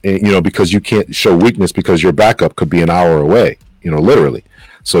 And because you can't show weakness because your backup could be an hour away, literally.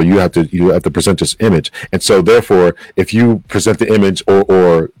 So you have to present this image. And so therefore, if you present the image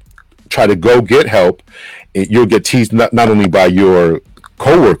or try to go get help, you'll get teased not only by your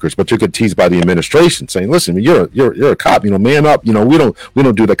coworkers, but you'll get teased by the administration saying, listen, you're a cop, man up, we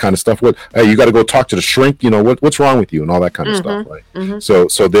don't do that kind of stuff. Hey, you got to go talk to the shrink, what's wrong with you and all that kind of stuff. Right.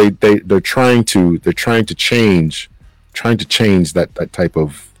 So they're trying to change that type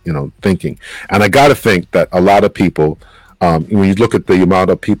of thinking. And I got to think that a lot of people, when you look at the amount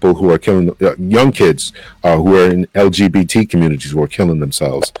of people who are killing young kids who are in LGBT communities who are killing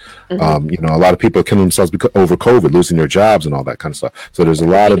themselves, a lot of people are killing themselves over COVID, losing their jobs and all that kind of stuff. So there's a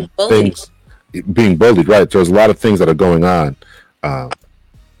lot of things being bullied, right? There's a lot of things that are going on,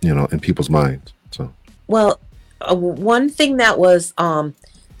 in people's minds. So, well, one thing that was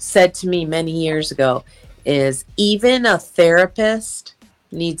said to me many years ago is even a therapist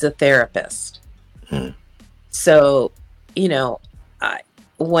needs a therapist. So,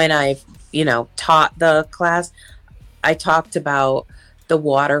 when I've, taught the class, I talked about the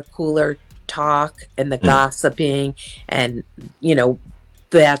water cooler talk and the gossiping and,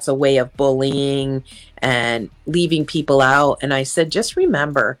 that's a way of bullying and leaving people out. And I said, just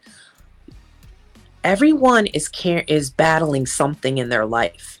remember, everyone is battling something in their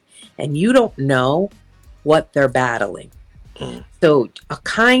life and you don't know what they're battling. So a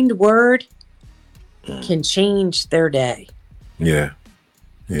kind word can change their day. Yeah.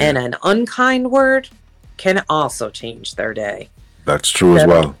 And an unkind word can also change their day. That's true as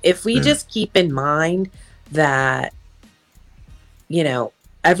well. If we just keep in mind that,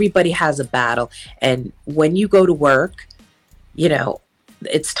 everybody has a battle. And when you go to work,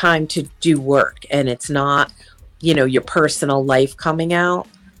 it's time to do work. And it's not, your personal life coming out.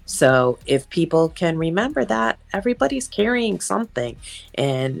 So if people can remember that, everybody's carrying something.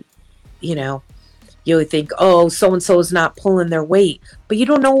 And, you would think, oh, so-and-so is not pulling their weight. But you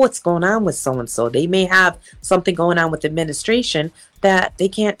don't know what's going on with so-and-so. They may have something going on with administration that they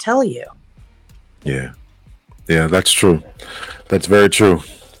can't tell you. Yeah. Yeah, that's true. That's very true.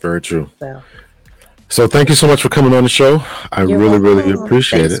 Very true. So thank you so much for coming on the show. You're really, welcome. Really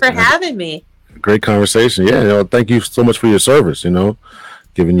appreciate it. Thanks for having me. Great conversation. Yeah, thank you so much for your service,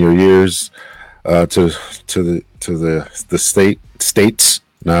 giving your years to the states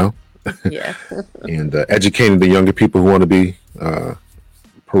now. Yeah. And educating the younger people who want to be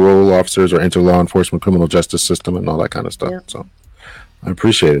parole officers or enter law enforcement, criminal justice system and all that kind of stuff. Yeah. So I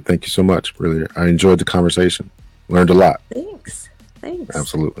appreciate it. Thank you so much. Really, I enjoyed the conversation. Learned a lot. Thanks.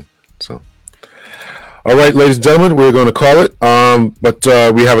 Absolutely. So, all right, ladies and gentlemen, we're going to call it. But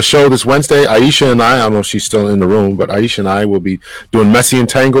we have a show this Wednesday. Aisha and I don't know if she's still in the room, but Aisha and I will be doing messy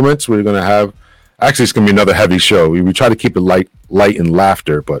entanglements. We're going to have, actually, it's going to be another heavy show. We try to keep it light and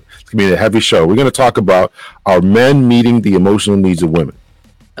laughter, but it's going to be a heavy show. We're going to talk about our men meeting the emotional needs of women.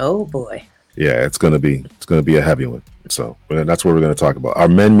 Oh boy. Yeah, it's going to be a heavy one. So that's what we're going to talk about. Our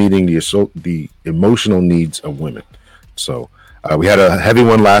men meeting the emotional needs of women. So we had a heavy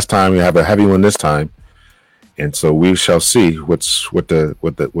one last time. We have a heavy one this time, and so we shall see what the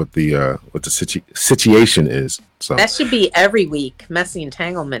situation is. So that should be every week. Messy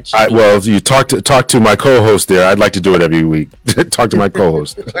entanglement. Well, you talk to my co-host there. I'd like to do it every week. Talk to my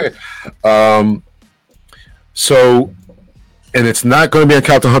co-host. So, and it's not going to be on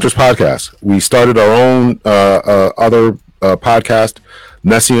Captain Hunter's podcast. We started our own other podcast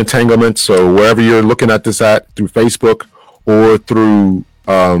Messy Entanglements. So wherever you're looking at this at, through Facebook or through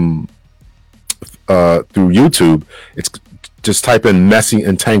YouTube, it's just type in Messy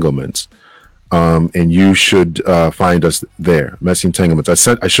Entanglements. And you should find us there. Messy Entanglements.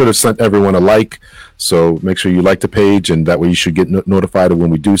 I should have sent everyone a like, so make sure you like the page, and that way you should get notified of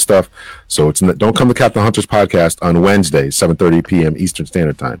when we do stuff. So don't come to Captain Hunter's podcast on Wednesday, 7:30 p.m. Eastern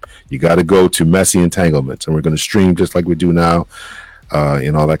Standard Time. You got to go to Messy Entanglements, and we're going to stream just like we do now,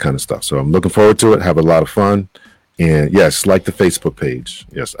 and all that kind of stuff. So I'm looking forward to it. Have a lot of fun, and yes, like the Facebook page.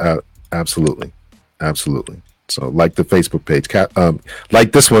 Yes, absolutely. So like the Facebook page,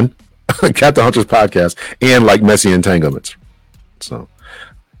 like this one. Captain Hunter's podcast, and like Messy Entanglements. So,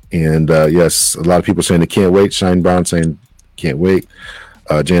 and yes, a lot of people saying they can't wait. Shine Brown saying can't wait.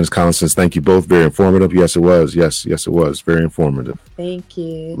 Janice Collins says thank you both, very informative. Yes, it was. Yes, it was very informative. Thank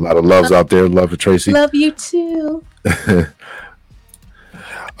you. A lot of loves out there. Love for Tracy. Love you too. So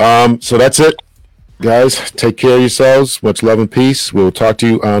that's it, guys. Take care of yourselves. Much love and peace. We'll talk to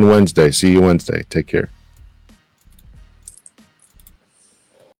you on Wednesday. See you Wednesday. Take care.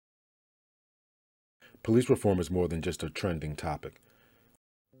 Police reform is more than just a trending topic.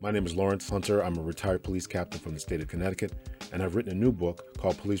 My name is Lawrence Hunter. I'm a retired police captain from the state of Connecticut, and I've written a new book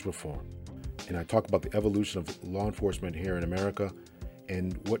called Police Reform. And I talk about the evolution of law enforcement here in America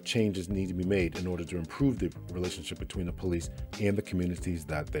and what changes need to be made in order to improve the relationship between the police and the communities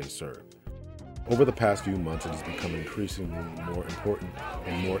that they serve. Over the past few months, it has become increasingly more important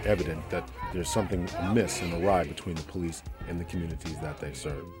and more evident that there's something amiss and awry between the police and the communities that they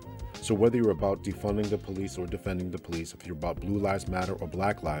serve. So whether you're about defunding the police or defending the police, if you're about Blue Lives Matter or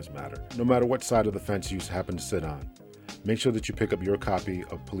Black Lives Matter, no matter what side of the fence you happen to sit on, make sure that you pick up your copy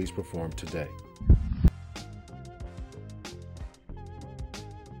of Police Reform today.